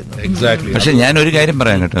കാര്യമായിരുന്നു. പക്ഷെ ഞാൻ ഒരു കാര്യം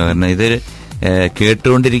പറയാം കേട്ടോ, കാരണം ഇത്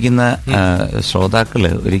കേട്ടുകൊണ്ടിരിക്കുന്ന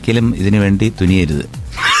ശ്രോതാക്കള് ഒരിക്കലും ഇതിനു വേണ്ടി തുനിയരുത്.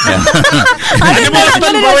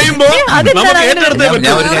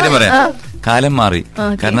 ഞാൻ ഒരു കാര്യം പറയാം, കാലം മാറി.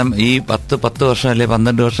 കാരണം ഈ 10 വർഷം അല്ലെ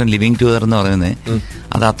 12 വർഷം ലിവിങ് ടുഗദർ എന്ന് പറയുന്നത്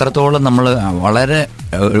അത് അത്രത്തോളം നമ്മൾ വളരെ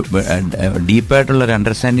ഡീപ്പായിട്ടുള്ള ഒരു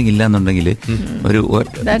അണ്ടർസ്റ്റാൻഡിങ് ഇല്ലാന്നുണ്ടെങ്കിൽ ഒരു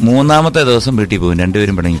 3-ാമത്തെ ദിവസം വീട്ടിൽ പോകും, 2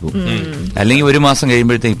 പേരും പിണങ്ങി പോകും. അല്ലെങ്കിൽ 1 മാസം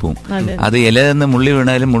കഴിയുമ്പോഴത്തേക്ക് പോകും. അത് ഇല നിന്ന് മുള്ളി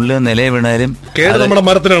വീണാലും മുള്ളി നിന്ന് ഇല വീണാലും നമ്മുടെ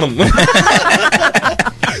മരത്തിനാണ്.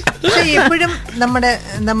 പക്ഷെ എപ്പോഴും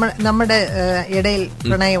നമ്മുടെ ഇടയിൽ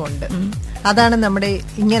പ്രണയമുണ്ട്. അതാണ് നമ്മുടെ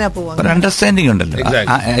ഇങ്ങനെ പോവാ ഒരു അണ്ടർസ്റ്റാൻഡിങ് ഉണ്ടല്ലോ.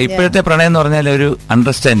 ഇപ്പോഴത്തെ പ്രണയം എന്ന് പറഞ്ഞാൽ ഒരു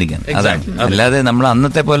അണ്ടർസ്റ്റാൻഡിങ് ആണ്, അതാണ്. അല്ലാതെ നമ്മൾ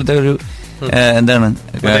അന്നത്തെ പോലത്തെ ഒരു എന്താണ്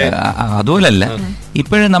അതുപോലല്ല.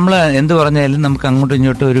 ഇപ്പോഴും നമ്മൾ എന്ത് പറഞ്ഞാലും നമുക്ക് അങ്ങോട്ടും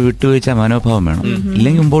ഇങ്ങോട്ടും ഒരു വിട്ടുവീഴ്ച മനോഭാവം വേണം,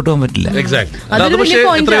 ഇല്ലെങ്കിൽ മുമ്പോട്ട് പോകാൻ പറ്റില്ല.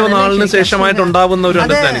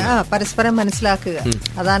 പരസ്പരം മനസ്സിലാക്കുക,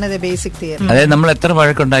 അതാണ് ബേസിക് തിയറി. അതായത് നമ്മൾ എത്ര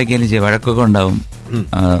വഴക്കുണ്ടാക്കിയാലും വഴക്കൊക്കെ ഉണ്ടാവും,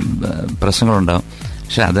 പ്രശ്നങ്ങളുണ്ടാവും.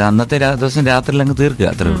 പക്ഷെ അത് അന്നത്തെ ദിവസം രാത്രിയിൽ അങ്ങ് തീർക്കുക,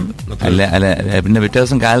 അത്രേ ഉള്ളൂ. അല്ല പിന്നെ പിറ്റേ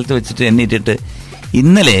ദിവസം കാലത്ത് വെച്ചിട്ട് എണ്ണീറ്റിട്ട്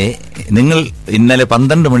ഇന്നലെ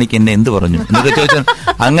 12 മണിക്ക് എന്നെ എന്ത് പറഞ്ഞു എന്നൊക്കെ ചോദിച്ചു.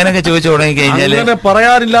 അങ്ങനെയൊക്കെ ചോദിച്ചു തുടങ്ങി കഴിഞ്ഞാൽ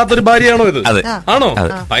പറയാനില്ലാത്തൊരു ഭാര്യയാണോ ഇത്? അതെ, ആണോ?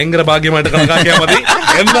 ഭയങ്കര ഭാഗ്യമായിട്ട് കണക്കാക്കിയാൽ മതി.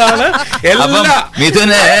 എന്താണ്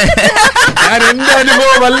മിഥുനെ, ഞാൻ എന്റെ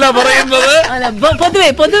അനുഭവമല്ല പറയുന്നത്,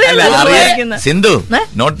 സിന്ധു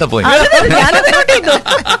നോട്ട് ദ പോയിന്റ്.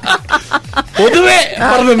 പൊതുവെ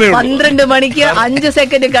 12 മണിക്ക് 5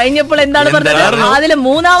 സെക്കൻഡ് കഴിഞ്ഞപ്പോൾ എന്താണ് പറഞ്ഞത്? അതിലെ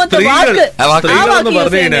 3-ാമത്തെ വാക്ക് എന്ന്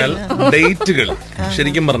പറഞ്ഞു കഴിഞ്ഞാൽ ഡേറ്റുകൾ.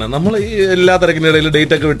 ശരിക്കും പറഞ്ഞാൽ നമ്മൾ ഈ എല്ലാ തിരക്കിനിടയിൽ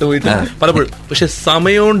ഡേറ്റ് ഒക്കെ വിട്ടുപോയിട്ട് പലപ്പോഴും, പക്ഷെ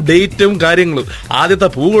സമയവും ഡേറ്റും കാര്യങ്ങളും, ആദ്യത്തെ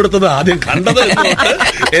പൂ കൊടുത്തത്, ആദ്യം കണ്ടത്,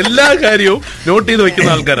 എല്ലാ കാര്യവും നോട്ട് ചെയ്ത് വെക്കുന്ന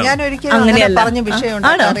ആൾക്കാരാണ്. ഞാൻ ഒരിക്കലും പറഞ്ഞ വിഷയം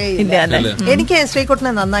എനിക്ക്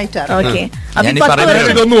ശ്രീകുട്ടനെ നന്നായിട്ടാണ്.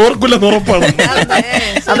 ഇതൊന്നും ഓർക്കില്ല, ഉറപ്പാണ്.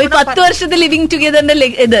 അപ്പൊ ഈ 10 വർഷത്തെ ലിവിങ് ടുഗദറിന്റെ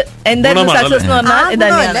ഇത് എന്തായിരുന്നു സക്സസ് എന്ന്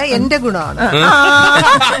പറഞ്ഞാൽ എന്റെ ഗുണമാണ്.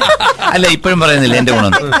 അല്ല, ഇപ്പോഴും പറയുന്നില്ല എന്റെ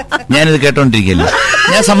ഗുണം. ഞാനിത് കേട്ടോണ്ടിരിക്കല്ലോ,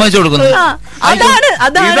 ഞാൻ സമ്മതിച്ചു കൊടുക്കുന്നു.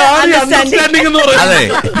 അണ്ടർസ്റ്റാൻഡിംഗ് എന്ന് പറയുന്നത്. അതെ,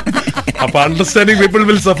 അപ്പൊ അണ്ടർസ്റ്റാൻഡിംഗ് പീപ്പിൾ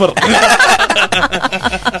വിൽ സഫർ.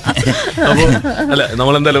 അല്ല,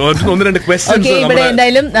 നമ്മളെന്തായാലും 1-2 ക്വസ്റ്റ്യൻസ് ഇവിടെ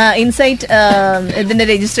എന്തായാലും ഇൻസൈറ്റ് ഇതിന്റെ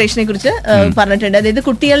രജിസ്ട്രേഷനെ കുറിച്ച് പറഞ്ഞിട്ടുണ്ട്. അതായത്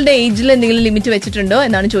കുട്ടികളുടെ ഏജിൽ എന്തെങ്കിലും ലിമിറ്റ് വെച്ചിട്ടുണ്ടോ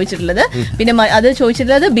എന്നാണ് ചോദിച്ചിട്ടുള്ളത്. പിന്നെ അത്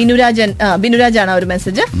ചോദിച്ചിട്ടുള്ളത് ബിനുരാജാണ് ഒരു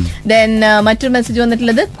മെസ്സേജ്. ദെൻ മറ്റൊരു മെസ്സേജ്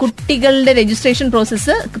വന്നിട്ടുള്ളത്, കുട്ടികളുടെ രജിസ്ട്രേഷൻ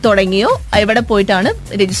പ്രോസസ്സ് തുടങ്ങിയോ, എവിടെ പോയിട്ടാണ്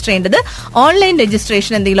രജിസ്റ്റർ ചെയ്യേണ്ടത്, ഓൺലൈൻ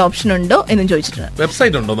രജിസ്ട്രേഷൻ എന്തെങ്കിലും ഓപ്ഷൻ ഉണ്ടോ എന്നും ചോദിച്ചിട്ടുണ്ട്.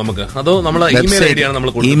 വെബ്സൈറ്റ് ഉണ്ടോ നമുക്ക്, അതോ നമ്മളെ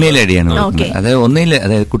ഇമെയിൽ ഐ ഡിയാണ്? അതായത് ഒന്നില്ല,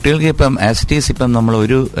 അതായത് കുട്ടികൾക്ക് ഇപ്പം ആസിറ്റീസ് ഇപ്പം നമ്മൾ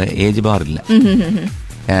ഒരു ഏജ് ബാർ ഇല്ല.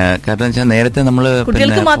 കാരണം വെച്ചാൽ നേരത്തെ നമ്മള്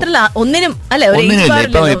ഒന്നിനും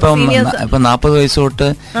ഇപ്പൊ 40 വയസ്സ് തൊട്ട്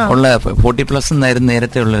ഉള്ള 40+ എന്നായിരുന്നു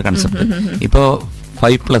നേരത്തെ ഉള്ള കൺസെപ്റ്റ്. ഇപ്പോ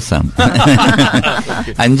 5+ ആണ്.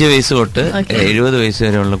 5 വയസ്സ് തൊട്ട് 70 വയസ്സ്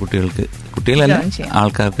വരെയുള്ള കുട്ടികളല്ല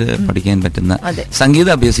ആൾക്കാർക്ക് പഠിക്കാൻ പറ്റുന്ന,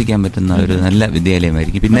 സംഗീതം അഭ്യസിക്കാൻ പറ്റുന്ന ഒരു നല്ല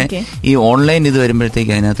വിദ്യാലയമായിരിക്കും. പിന്നെ ഈ ഓൺലൈൻ ഇത്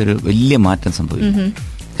വരുമ്പോഴത്തേക്ക് അതിനകത്തൊരു വലിയ മാറ്റം സംഭവിക്കും.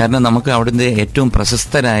 കാരണം നമുക്ക് അവിടുന്ന് ഏറ്റവും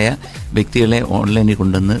പ്രശസ്തരായ വ്യക്തികളെ ഓൺലൈനിൽ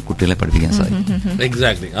കൊണ്ടുവന്ന് കുട്ടികളെ പഠിപ്പിക്കാൻ സാധിക്കും.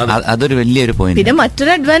 അതൊരു വലിയൊരു പോയിന്റ്. പിന്നെ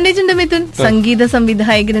മറ്റൊരു അഡ്വാൻറ്റേജ് ഉണ്ട് മിഥുൻ, സംഗീത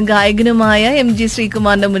സംവിധായകനും ഗായകനുമായ എം ജി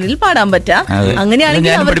ശ്രീകുമാറിന്റെ മുന്നിൽ പാടാൻ പറ്റാം.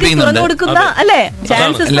 അങ്ങനെയാണെങ്കിൽ അവർക്ക് തുറന്നു കൊടുക്കുന്ന അല്ലെ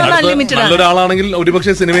ചാൻസസ് അൺലിമിറ്റഡ് ആണ്.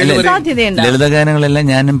 സാധ്യതയുണ്ട്. ലളിതഗാനങ്ങളെല്ലാം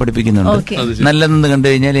ഞാനും പഠിപ്പിക്കുന്നുണ്ട്. നല്ലതെന്ന് കണ്ടു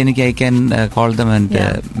കഴിഞ്ഞാൽ എനിക്ക് I can call them and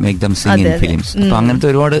make them sing in films. അപ്പൊ അങ്ങനത്തെ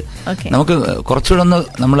ഒരുപാട് നമുക്ക് കുറച്ചുകൂടെ ഒന്ന്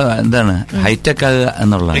നമ്മൾ എന്താണ് ഹൈടെക് ആകുക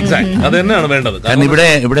എന്നുള്ളതാണ്. കാരണം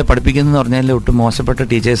ഇവിടെ പഠിപ്പിക്കുന്ന പറഞ്ഞാൽ ഒട്ടും മോശപ്പെട്ട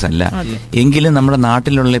ടീച്ചേഴ്സ് അല്ല, എങ്കിലും നമ്മുടെ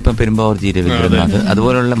നാട്ടിലുള്ള ഇപ്പം പെരുമ്പാവൂർ ജി രവീന്ദ്രനാഥ്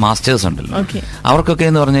അതുപോലുള്ള മാസ്റ്റേഴ്സ് ഉണ്ടല്ലോ, അവർക്കൊക്കെ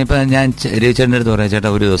എന്ന് പറഞ്ഞാൽ ഇപ്പൊ ഞാൻ രവിചേട്ടൻ്റെ അടുത്ത് പറയാം, ചേട്ടാ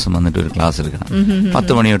ഒരു ദിവസം വന്നിട്ട് ഒരു ക്ലാസ് എടുക്കണം,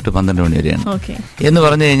 10 മണി തൊട്ട് 12 മണി വരെയാണ് എന്ന്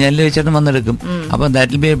പറഞ്ഞു കഴിഞ്ഞാൽ രവിചേട്ടൻ വന്നെടുക്കും. അപ്പൊ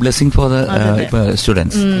that will be a blessing for the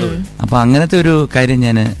students. അപ്പൊ അങ്ങനത്തെ ഒരു കാര്യം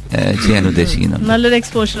ഞാൻ ചെയ്യാൻ ഉദ്ദേശിക്കുന്നു. നല്ലൊരു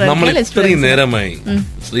എക്സ്പോഷർ. നമ്മൾ ഇത്രയും നേരമായി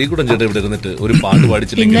ശ്രീകുട്ടൻ ചേട്ടൻ ഇവിടെ ഇരുന്നിട്ട് ഒരു പാട്ട്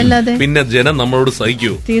പാടിച്ചില്ലെങ്കിൽ പിന്നെ ജനം നമ്മളോട്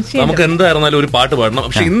സഹിക്കൂ. നമുക്ക് എന്തായിരുന്നാലും ഒരു പാട്ട് പാടണം.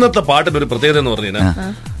 പക്ഷെ ഇന്നത്തെ പാട്ടിന്റെ ഒരു പ്രത്യേകത എന്ന് പറഞ്ഞു കഴിഞ്ഞാൽ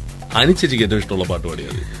അനുചേച്ചിക്ക് ഏറ്റവും ഇഷ്ടമുള്ള പാട്ട്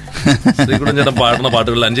പാടിയത് ശ്രീകുട്ടൻ ചേട്ടൻ പാടുന്ന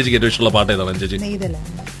പാട്ടുകളിൽ അനുചേച്ചിക്ക് ഏറ്റവും ഇഷ്ടമുള്ള പാട്ട് ഏതാണ്? അനുചേച്ചി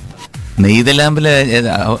നെയ്തലാമ്പില്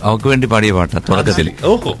അവക്ക് വേണ്ടി പാടിയ പാട്ടാ തുടക്കത്തിൽ.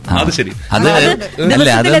 ഓഹോ, അത് ശരി. അത് അല്ല,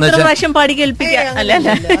 അതെന്ന് പാടി കേൾപ്പിക്കാം.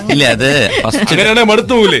 ഇല്ല, അത്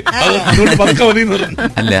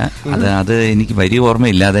അല്ല, അത് എനിക്ക് വരി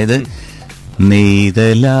ഓർമ്മയില്ല. അതായത്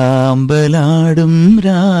നെയ്തലാമ്പലാടും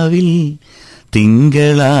രാവിൽ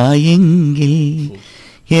തിങ്കളായെങ്കിൽ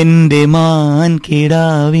എന്റെ മാൻ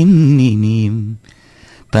കിടാവിന്നിനിയും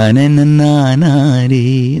തനനാനാരേ.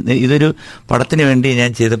 ഇതൊരു പടത്തിന് വേണ്ടി ഞാൻ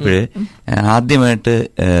ചെയ്തപ്പോഴ് ആദ്യമായിട്ട്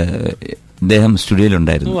അദ്ദേഹം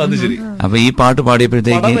സ്റ്റുഡിയോയിലുണ്ടായിരുന്നു. അപ്പൊ ഈ പാട്ട്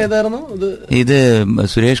പാടിയപ്പോഴത്തേക്ക് ഇത്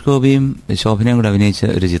സുരേഷ് ഗോപിയും ശോഭനയും കൂടെ അഭിനയിച്ച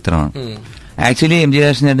ഒരു ചിത്രമാണ്. ആക്ച്വലി എം ജി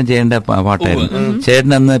രാജേന്ദ്രൻ ചെയ്യേണ്ട പാട്ടായിരുന്നു.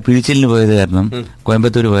 ചേട്ടൻ അന്ന് പിഴിച്ചിലിന് പോയത് കാരണം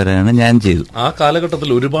കോയമ്പത്തൂർ പോയതാണ്, ഞാൻ ചെയ്തു. ആ കാലഘട്ടത്തിൽ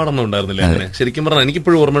ഒരുപാടൊന്നും ഉണ്ടായിരുന്നില്ല അങ്ങനെ. ശരിക്കും പറഞ്ഞാൽ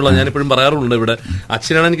എനിക്കിപ്പോഴും ഓർമ്മയുള്ള, ഞാനിപ്പോഴും പറയാറുണ്ട് ഇവിടെ,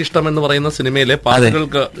 അച്ഛനാണ് എനിക്ക് ഇഷ്ടം എന്ന് പറയുന്ന സിനിമയിലെ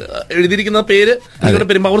പാട്ടുകൾക്ക് എഴുതിയിരിക്കുന്ന പേര്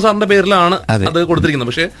പെരുമ്പാവൂർ സാറിന്റെ പേരിലാണ് അത് കൊടുത്തിരിക്കുന്നത്.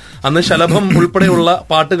 പക്ഷെ അന്ന് ശലഭം ഉൾപ്പെടെയുള്ള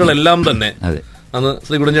പാട്ടുകളെല്ലാം തന്നെ അന്ന്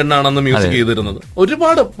ശ്രീകുട്ടൻ ചേട്ടനാണ് അന്ന് മ്യൂസിക് ചെയ്തിരുന്നത്.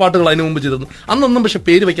 ഒരുപാട് പാട്ടുകൾ അതിന് മുമ്പ് ചെയ്തിരുന്നു. അന്നൊന്നും പക്ഷെ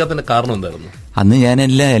പേര് വെക്കാത്തതിന്റെ കാരണം എന്തായിരുന്നു? അന്ന് ഞാൻ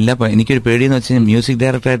എനിക്കൊരു പേടിയെന്ന് വെച്ചാൽ മ്യൂസിക്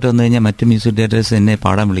ഡയറക്ടറായിട്ട് വന്നു കഴിഞ്ഞാൽ മറ്റു മ്യൂസിക് ഡയറക്ടേഴ്സ് എന്നെ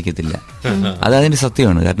പാടാൻ വിളിക്കത്തില്ല. അതതിന്റെ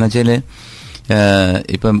സത്യമാണ്. കാരണം വെച്ചാല്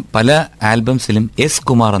ഇപ്പം പല ആൽബംസിലും എസ്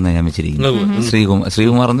കുമാർ എന്ന് ഞാൻ വെച്ചിരിക്കുന്നു.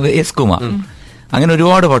 ശ്രീകുമാർ എന്ന് എസ് കുമാർ, അങ്ങനെ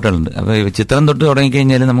ഒരുപാട് പാട്ടുകളുണ്ട്. അപ്പൊ ചിത്രം തൊട്ട്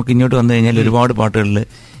തുടങ്ങിക്കഴിഞ്ഞാൽ നമുക്ക് ഇങ്ങോട്ട് വന്നു കഴിഞ്ഞാൽ ഒരുപാട് പാട്ടുകളിൽ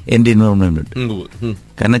എന്റെ ഇൻവോൾവ്മെന്റ് ഉണ്ട്.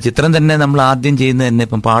 കാരണം ചിത്രം തന്നെ നമ്മൾ ആദ്യം ചെയ്യുന്നത് തന്നെ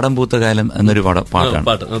ഇപ്പം പാടം പൂത്ത കാലം എന്നൊരു പാട്ടാണ്.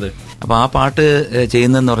 അപ്പൊ ആ പാട്ട്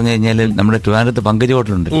ചെയ്യുന്നതെന്ന് പറഞ്ഞു കഴിഞ്ഞാൽ നമ്മുടെ ട്രിവാൻഡ്രത്ത് പങ്കജ്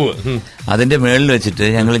ഹോട്ടലുണ്ട്, അതിന്റെ മേളിൽ വെച്ചിട്ട്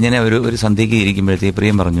ഞങ്ങൾ ഇങ്ങനെ ഒരു സന്ധ്യക്ക് ഇരിക്കുമ്പോഴത്തേക്ക്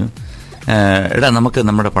പ്രിയം പറഞ്ഞു, എടാ നമുക്ക്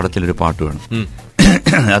നമ്മുടെ പടത്തിലൊരു പാട്ട് വേണം.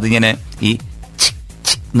 അതിങ്ങനെ ഈ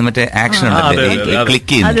മറ്റേ ആക്ഷൻ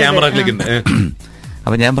ക്ലിക്ക് ചെയ്യുന്നു.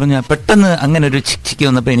 അപ്പൊ ഞാൻ പറഞ്ഞു പെട്ടെന്ന് അങ്ങനെ ഒരു ചിക്ക്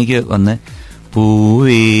വന്നപ്പോ എനിക്ക് വന്ന്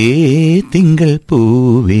പൂവേ തിങ്കൾ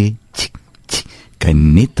പൂവേ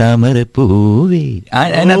കന്നി താമര പൂവേ,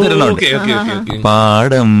 അതിനകത്ത്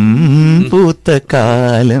പാടം പൂത്ത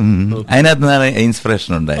കാലം, അതിനകത്ത്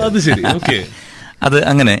ഇൻസ്പിറേഷൻ ഉണ്ടായത്. അത്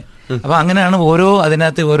അങ്ങനെ. അപ്പൊ അങ്ങനെയാണ്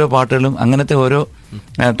അതിനകത്ത് ഓരോ പാട്ടുകളും അങ്ങനത്തെ ഓരോ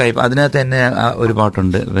ടൈപ്പ്. അതിനകത്ത് തന്നെ ഒരു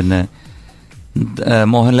പാട്ടുണ്ട്, പിന്നെ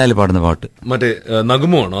മോഹൻലാൽ പാടുന്ന പാട്ട്, മറ്റേ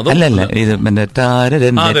നഗുമോണോ? അല്ലല്ല, ഇത് പിന്നെ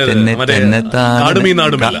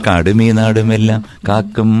കാടുമീ നാടുമെല്ലാം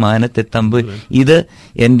കാക്കും മാനത്തെ തമ്പ്. ഇത്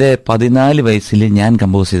എന്റെ 14 വയസ്സിൽ ഞാൻ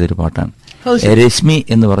കമ്പോസ് ചെയ്തൊരു പാട്ടാണ്. രശ്മി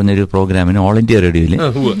എന്ന് പറഞ്ഞൊരു പ്രോഗ്രാമിന് ഓൾ ഇന്ത്യ റേഡിയോയില്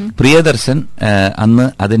പ്രിയദർശൻ അന്ന്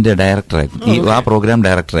അതിന്റെ ഡയറക്ടറായിരുന്നു, ആ പ്രോഗ്രാം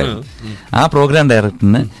ഡയറക്ടറായിരുന്നു. ആ പ്രോഗ്രാം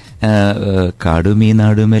ഡയറക്ടറിന് കാടുമീ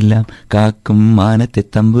നാടുമെല്ലാം കാക്കും മാനത്തെ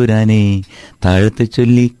തമ്പുരാനെ താഴത്ത്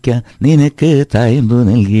ചൊല്ലിക്ക നിനക്ക് തായമ്പു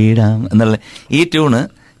നൽകിയിടാം എന്നുള്ള ഈ ട്യൂണ്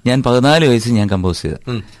ഞാൻ 14 വയസ്സിൽ ഞാൻ കമ്പോസ് ചെയ്ത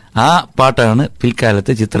ആ പാട്ടാണ്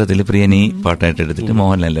പിൽക്കാലത്ത് ചിത്രത്തിൽ പ്രിയനി പാട്ടായിട്ട് എടുത്തിട്ട്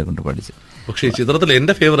മോഹൻലാലിനെ കൊണ്ട് പഠിച്ചത്. പക്ഷേ ചിത്രത്തിൽ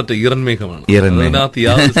എന്റെ ഫേവറേറ്റ് ഈറൻമേഘമാണ്.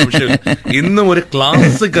 ഇന്നും ഒരു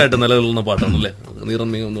ക്ലാസിക് ആയിട്ട് നിലനിൽക്കുന്ന പാട്ടാണല്ലേ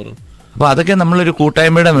ഈറൻമേഘം എന്ന് പറയുന്നത്. അപ്പൊ അതൊക്കെ നമ്മളൊരു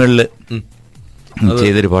കൂട്ടായ്മയുടെ മേളില്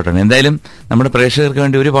ചെയ്തൊരു പാട്ടാണ്. എന്തായാലും നമ്മുടെ പ്രേക്ഷകർക്ക്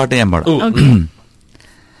വേണ്ടി ഒരു പാട്ട് ഞാൻ പാടാം.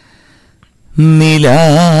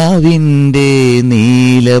 നിലാവിന്റെ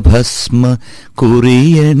നീലഭസ്മ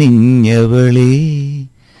കുറിയണിഞ്ഞവളെ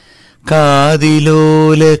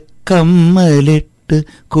കാതിലോല കമ്മലിട്ട്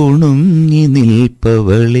കുണുങ്ങി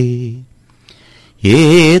നിൽപ്പവളെ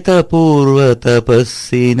ഏതപൂർവ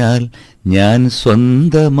തപസ്സിനാൽ ഞാൻ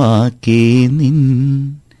സ്വന്തമാക്കി നിൻ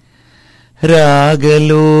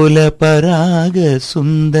രാഗലോല പരാഗ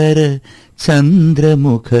സുന്ദര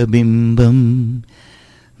ചന്ദ്രമുഖബിംബം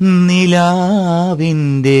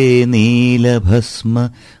നിലാവിന്റെ നീലഭസ്മ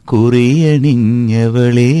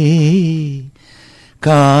കുറിയണിഞ്ഞവളെ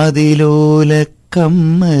കാതിലോല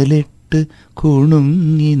കമ്മലിട്ട്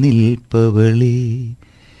കുണുങ്ങി നിൽപ്പവളേ,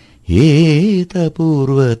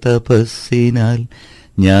 ഏതപൂർവ തപസ്സിനാൽ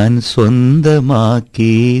ഞാൻ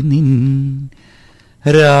സ്വന്തമാക്കി നിൻ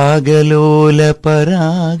രാഗലോല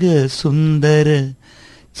പരാഗ സുന്ദര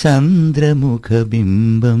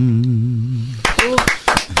ചന്ദ്രമുഖബിംബം.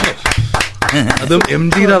 അതും എം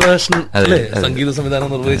ജി രാധാകൃഷ്ണൻ അല്ലേ സംഗീത സംവിധാനം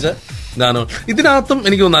നിർവഹിച്ച ഗാനം. ഇതിനകത്തും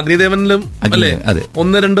എനിക്ക് തോന്നുന്നു അഗ്നിദേവനിലും അല്ലേ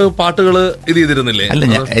 1-2 പാട്ടുകള് ഇത് ചെയ്തിരുന്നില്ലേ? അല്ല,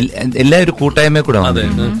 എല്ലാവരും കൂട്ടായ്മ കൂടെ. അതെ,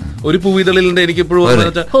 ഒരു പൂവിതളിന്റെ എനിക്കിപ്പോഴും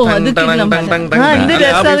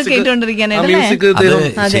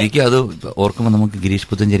ശരിക്കും അത് ഓർക്കുമ്പോ നമുക്ക് ഗിരീഷ്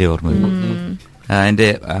പുത്തഞ്ചേരി ഓർമ്മ വരും. അതിന്റെ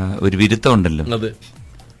ഒരു വിരുത്തം ഉണ്ടല്ലോ,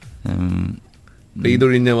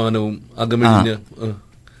 പെയ്തൊഴിഞ്ഞ വാനവും അകമിഴിഞ്ഞ.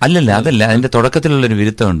 അല്ലല്ല, അതല്ല, അതിന്റെ തുടക്കത്തിലുള്ളൊരു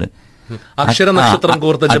വിരുത്തമുണ്ട്. അക്ഷരനക്ഷത്രം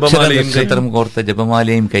കോർത്ത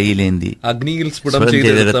ജപമാലയും കയ്യിലേന്തി അഗ്നിയിൽ സ്ഫുടം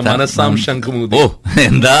ചെയ്തെടുത്ത മനസ്സാം ശംഖുമൂതി. ഓ,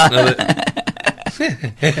 എന്താ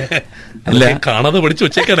അല്ല, കാണാതെ പഠിച്ചു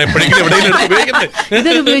വെച്ചേക്കാണ്. എപ്പോഴെങ്കിലും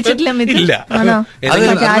ഇല്ല,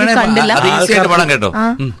 പാടാം കേട്ടോ.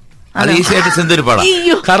 അത് ഈസിയായിട്ട് സിന്ധുവിന് പാടാം.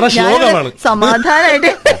 കാരണം ശ്ലോകമാണ്.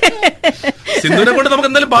 സമാധാനായിട്ട് സിന്ധുവിനെ കൊണ്ട് നമുക്ക്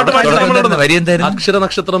എന്തായാലും പാട്ട് പാടി. വരി എന്തായാലും?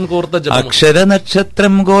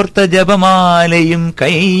 അക്ഷരനക്ഷത്രം കോർത്ത ജപമാലയും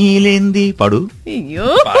കയ്യിലേന്തി. പാടൂ,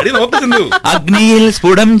 പാടി നോക്ക് സിന്ധു. അഗ്നിയിൽ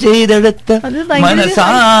സ്ഫുടം ചെയ്തെടുത്ത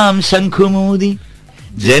മനസാം ശംഖുമൂതി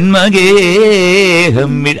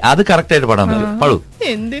ജന്മഗേഹം. അത് കറക്റ്റ് ആയിട്ട് പാടാൻ പറ്റും. പാടൂ.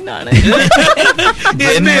 എന്തിനാണ്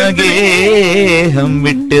ജന്മഗേഹം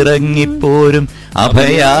വിട്ടിറങ്ങിപ്പോരും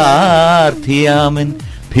അഭയാർത്ഥിയാമൻ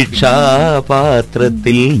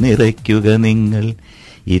ഭിക്ഷാപാത്രത്തിൽ നിറയ്ക്കുക നിങ്ങൾ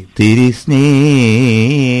ഇത്തിരി സ്നേഹാമൃതം.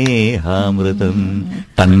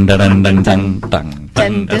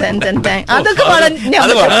 അതൊക്കെ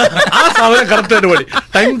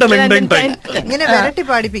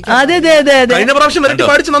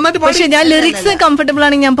പക്ഷെ ഞാൻ ലിറിക്സ് കംഫർട്ടബിൾ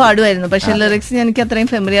ആണെങ്കിൽ ഞാൻ പാടുമായിരുന്നു. പക്ഷെ ലിറിക്സ് എനിക്ക് അത്രയും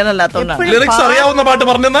ഫെമിലിയർ അല്ലാത്തതുകൊണ്ടാണ്. ലിറിക്സ് അറിയാവുന്ന പാട്ട്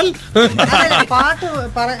പറഞ്ഞാൽ പാട്ട്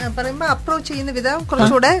പറയുമ്പോ അപ്രോച്ച് ചെയ്യുന്ന വിധം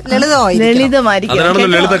കുറച്ചുകൂടെ ലളിതമായിരിക്കും.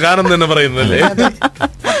 ലളിത ഗാനം തന്നെ പറയുന്നല്ലേ.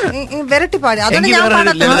 വെരട്ടി പാടി.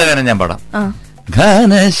 അതാണ് ഞാൻ പാടാം.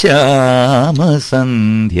 ഘനശ്യാമ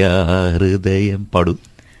സന്ധ്യാഹൃദയം. പാടൂ,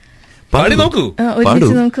 പാടി നോക്കൂ. പാടൂ.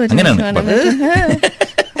 അങ്ങനെയാണ്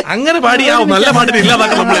അങ്ങനെ പാടിയാവും. നല്ല പാട്ടിന്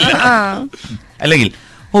ഇല്ലാതാക്കാൻ നമ്മളില്ല. അല്ലെങ്കിൽ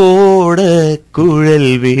ഓടക്കുഴൽ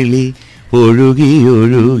വിളി ഒഴുകി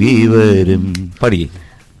ഒഴുകി വരും. പാടിയേ.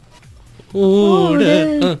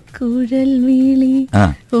 കുഴൽ വിളി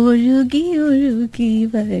ഒഴുകി ഒഴുകി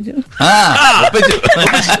വരും.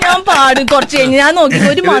 ഞാൻ പാടും കുറച്ച് കഴിഞ്ഞ്. ഞാൻ നോക്കി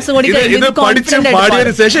 1 മാസം കൂടി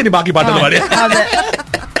പാടിയതിനു ശേഷം ഇനി ബാക്കി പാട്ടുകൾ പാടിയ.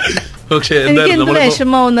 എനിക്ക് എന്ത്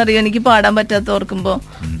വിഷമാവെന്നറിയോ എനിക്ക് പാടാൻ പറ്റാത്ത ഓർക്കുമ്പോ.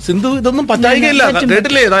 സിന്ധു ഇതൊന്നും പറ്റായികയില്ല.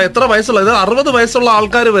 കേട്ടില്ലേ, എത്ര വയസ്സുള്ള 60 വയസ്സുള്ള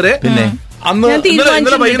ആൾക്കാർ വരെ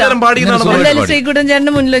ശ്രീകുട്ടൻ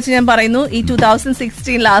ചേട്ടന്റെ മുന്നിൽ വെച്ച് ഞാൻ പറയുന്നു, ഈ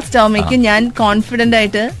 2016 ലാസ്റ്റ് ആവുമ്പോഴേക്കും ഞാൻ കോൺഫിഡന്റ്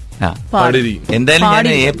ആയിട്ട്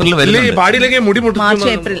മാർച്ച്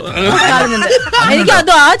ഏപ്രിൽ എനിക്ക്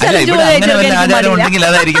അതോ ആ ചലഞ്ച്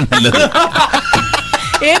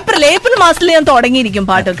ഏപ്രിൽ മാസത്തിൽ ഞാൻ തുടങ്ങിയിരിക്കും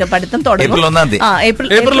പാട്ടൊക്കെ. പഠിത്തം തുടങ്ങും.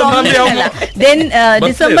 ദെൻ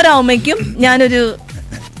ഡിസംബർ ആവുമ്പോഴേക്കും ഞാനൊരു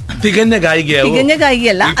തികഞ്ഞ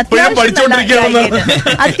ഗായികയല്ല,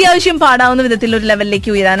 അത്യാവശ്യം പാടാവുന്ന വിധത്തിൽ ഒരു ലെവലിലേക്ക്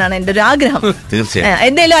ഉയരാനാണ് എന്റെ ഒരു ആഗ്രഹം.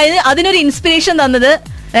 എന്തായാലും അതിനൊരു ഇൻസ്പിറേഷൻ തന്നത്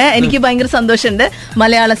എനിക്ക് ഭയങ്കര സന്തോഷമുണ്ട്.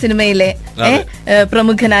 മലയാള സിനിമയിലെ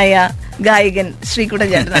പ്രമുഖനായ ഗായകൻ ശ്രീകുട്ടൻ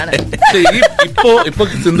ചേട്ടനാണ്. ഇപ്പൊ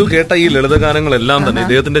സിന്ധു കേട്ട ഈ ലളിതഗാനങ്ങളെല്ലാം തന്നെ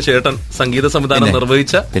ഇദ്ദേഹത്തിന്റെ ചേട്ടൻ സംഗീത സംവിധാനം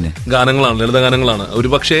നിർവഹിച്ച ഗാനങ്ങളാണ്, ലളിതഗാനങ്ങളാണ്.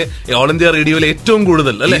 ഒരുപക്ഷെ ഓൾ ഇന്ത്യ റേഡിയോയിൽ ഏറ്റവും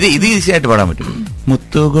കൂടുതൽ അല്ലെ ഇത് ഈസിയായിട്ട് പാടാൻ പറ്റും.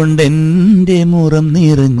 മുത്തുകൊണ്ടെന്റെ മുറം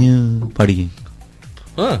നിറഞ്ഞു. പഠിക്കും.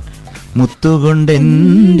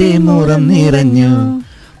 മുത്തുകൊണ്ടെന്റെ മുറം നിറഞ്ഞു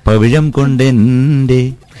പവിഴം കൊണ്ടെന്റെ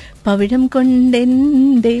പവിഴം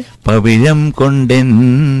കൊണ്ടെന്റെ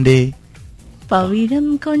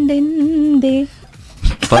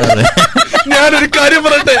ഞാനൊരു കാര്യം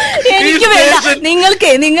പറയട്ടെ. എനിക്ക് വേണ്ട, നിങ്ങൾക്ക്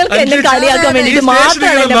എന്നെ കളിയാക്കാൻ വേണ്ടിട്ട്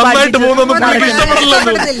മാത്രമാണ്.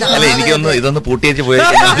 അല്ല, എനിക്കൊന്ന് ഇതൊന്ന് പൂട്ടിയേച്ച് പോയി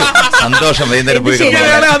സന്തോഷം. വൈകുന്നേരം പോയി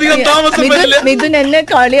മിഥുൻ എന്നെ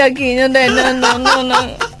കളിയാക്കി.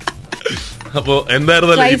 അപ്പൊ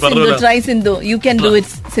എന്തായിരുന്നു try Sindhu, you can do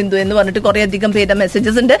it Sindhu എന്ന് പറഞ്ഞിട്ട് കുറെ അധികം പേരുടെ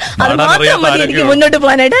മെസ്സേജസ് ഉണ്ട്. അത് മാത്രം മതി എനിക്ക് മുന്നോട്ട്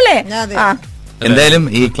പോകാനായിട്ട് അല്ലേ. എന്തായാലും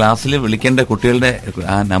ഈ ക്ലാസ്സിൽ വിളിക്കേണ്ട കുട്ടികളുടെ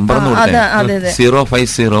ആ നമ്പർ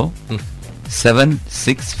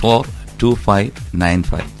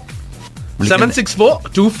 050-764-2595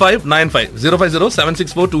 764-2595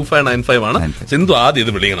 050-764-2595 ആണ്. സിന്ധു ആദ്യം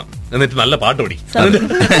ഇത് വിളിക്കണം, എന്നിട്ട് നല്ല പാട്ട് പാടി.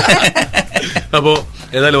 അപ്പോ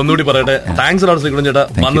ഏതായാലും ഒന്നുകൂടി പറയട്ടെ, താങ്ക്സ് ലോട്ട് ശ്രീകുട്ടൻ ചേട്ടാ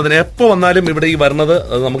വന്നതിന്. എപ്പോ വന്നാലും ഇവിടെ ഈ വരുന്നത്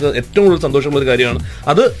നമുക്ക് ഏറ്റവും കൂടുതൽ സന്തോഷമുള്ള ഒരു കാര്യമാണ്.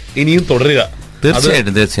 അത് ഇനിയും തുടരുക.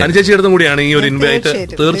 തീർച്ചയായിട്ടും അനുചേച്ചിയുടെ കൂടിയാണ് ഈ ഒരു ഇൻവൈറ്റ്.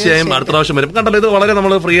 തീർച്ചയായും അടുത്ത പ്രാവശ്യം വരും. കണ്ടല്ലോ, ഇത് വളരെ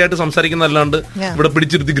നമ്മൾ ഫ്രീ ആയിട്ട് സംസാരിക്കുന്നതല്ലാണ്ട് ഇവിടെ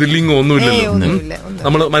പിടിച്ചിരുത്തി ഗ്രില്ലിങ്ങോ ഒന്നുമില്ലല്ലോ.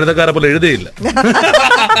 നമ്മൾ മനിതക്കാരെ പോലെ എഴുതിയില്ല.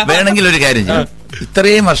 വേണമെങ്കിൽ ഒരു കാര്യം ചെയ്യും,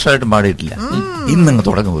 ഇത്രയും വർഷമായിട്ട് പാടിയിട്ടില്ല, ഇന്നങ്ങ്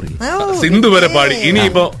തുടങ്ങും. സിന്ധു വരെ പാടി,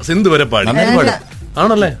 ഇനിയിപ്പോ സിന്ധു വരെ പാടി.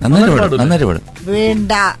 ആണല്ലേ, നന്നായിട്ട് പാടും.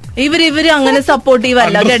 വേണ്ട, ഇവര് അങ്ങനെ സപ്പോർട്ടീവ്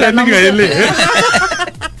അല്ല കേട്ടോ.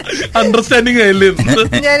 അണ്ടർസ്റ്റാൻഡിങ് ആയില്ലേ?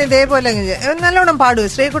 ഞാൻ ഇതേപോലെ നല്ലോണം പാടും.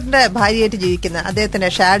 ശ്രീകുട്ടന്റെ ഭാര്യയായിട്ട് ജീവിക്കുന്ന, അദ്ദേഹത്തിന്റെ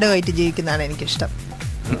ഷാഡോ ആയിട്ട് ജീവിക്കുന്നതാണ് എനിക്കിഷ്ടം.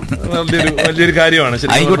 വലിയൊരു കാര്യമാണ്.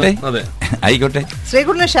 ആയിക്കോട്ടെ.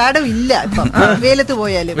 ശ്രീകുട്ടന് ഷാഡോ ഇല്ല. ഇപ്പം വെയിലത്ത്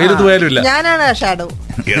പോയാലും ഇല്ല, ഞാനാണ് ആ ഷാഡോ.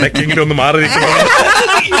 ഇടയ്ക്കെങ്കിലും ഒന്ന് മാറി നിൽക്കണം.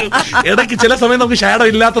 ഇടയ്ക്ക് ചില സമയം നമുക്ക് ഷാഡോ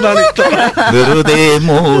ഇല്ലാത്തതാണ് ഇഷ്ടം. വെറുതെ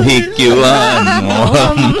മോഹിക്കുവാൻ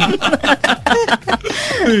മോഹം.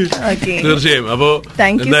 തീർച്ചയായും. അപ്പോ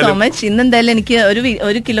താങ്ക് യു സോ മച്ച്. ഇന്നെന്തായാലും എനിക്ക്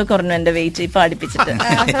 1 കിലോ കുറഞ്ഞു എന്റെ വെയിറ്റ് ഇപ്പൊ അടുപ്പിച്ചിട്ട്.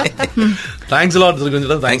 താങ്ക്സ് എ ലോട്ട്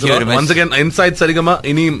ശ്രീകുഞ്ചേട്ടാ. Thanks a lot once again. Insight Sarigama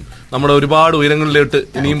ഇനിയും നമ്മുടെ ഒരുപാട് ഉയരങ്ങളിലോട്ട്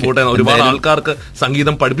ഇനിയും പോട്ടെ. ഒരുപാട് ആൾക്കാർക്ക്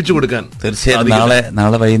സംഗീതം പഠിപ്പിച്ചു കൊടുക്കാൻ. തീർച്ചയായും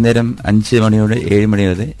നാളെ വൈകുന്നേരം 5 മണിയോടെ 7 മണി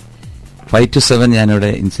വരെ 5 to 7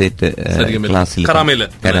 ഞാനിവിടെ ഇൻസൈറ്റ് ക്ലാസ്സിൽ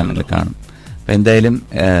കാണും. അപ്പൊ എന്തായാലും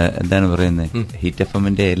എന്താണ് പറയുന്നത്, ഹിറ്റ്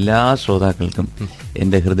എഫ്എമ്മിന്റെ എല്ലാ ശ്രോതാക്കൾക്കും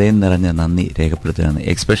എന്റെ ഹൃദയം നിറഞ്ഞ നന്ദി രേഖപ്പെടുത്തുകയാണ്.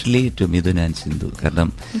 Especially to Mithun and Sindhu. കാരണം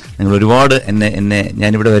നിങ്ങൾ ഒരുപാട് എന്നെ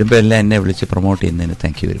ഞാനിവിടെ വരുമ്പോ എല്ലാം എന്നെ വിളിച്ച് പ്രൊമോട്ട് ചെയ്യുന്നതിന്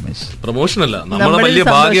thank you very much. Promotion അല്ല, നമ്മളെ വലിയ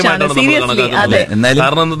ഭാഗ്യമായിട്ടാണ് നമ്മൾ കണക്കാക്കുന്നത്.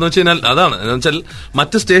 കാരണം എന്താണെന്ന് വെച്ച് കഴിഞ്ഞാൽ അതാണ്, എന്ന് വെച്ചാൽ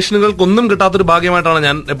മറ്റ് സ്റ്റേഷനുകൾക്കൊന്നും കിട്ടാത്തൊരു ഭാഗ്യമായിട്ടാണ്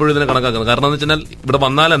ഞാൻ എപ്പോഴും ഇതിനെ കണക്കാക്കുന്നത്. കാരണം എന്ന് വെച്ചാൽ ഇവിടെ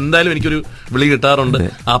വന്നാൽ എന്തായാലും എനിക്കൊരു വിളി കിട്ടാറുണ്ട്.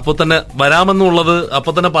 അപ്പൊ തന്നെ വരാമെന്നുള്ളത് അപ്പൊ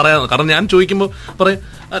തന്നെ പറയാം. കാരണം ഞാൻ ചോദിക്കുമ്പോൾ പറയും,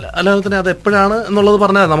 അല്ലാതെ തന്നെ അത് എപ്പോഴാണ് എന്നുള്ളത്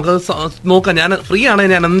പറഞ്ഞാൽ നമുക്കത് നോക്കാം. ഞാൻ ഫ്രീ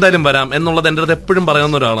ആണെങ്കിൽ ഞാൻ എന്തായാലും വരാം എന്നുള്ളത് എന്റെ അടുത്ത് എപ്പോഴും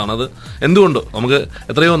പറയുന്ന ഒരാളാണ്. അത് എന്തുകൊണ്ടോ നമുക്ക്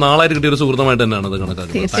എത്രയോ നാളായിട്ട് കിട്ടിയ ഒരു സുഹൃത്തമായിട്ട് തന്നെയാണ് അത്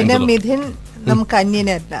കണക്കാക്കുന്നത്. മിഥുൻ നമുക്ക്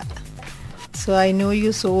അന്യനല്ല. So I know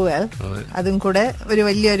you so well. അതും കൂടെ ഒരു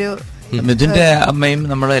വലിയൊരു മിഥുന്റെ അമ്മയും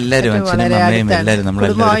നമ്മളെല്ലാരും, അച്ഛനും അമ്മയും എല്ലാരും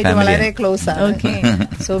നമ്മളെല്ലാവരും വളരെ ക്ലോസ് ആണ്.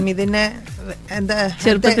 സോ മിഥുനെ എന്താ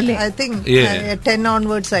I think 10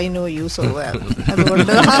 onwards I know you so well.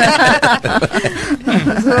 അതുകൊണ്ട്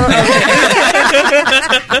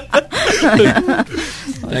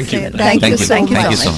thank you. Thank you so much.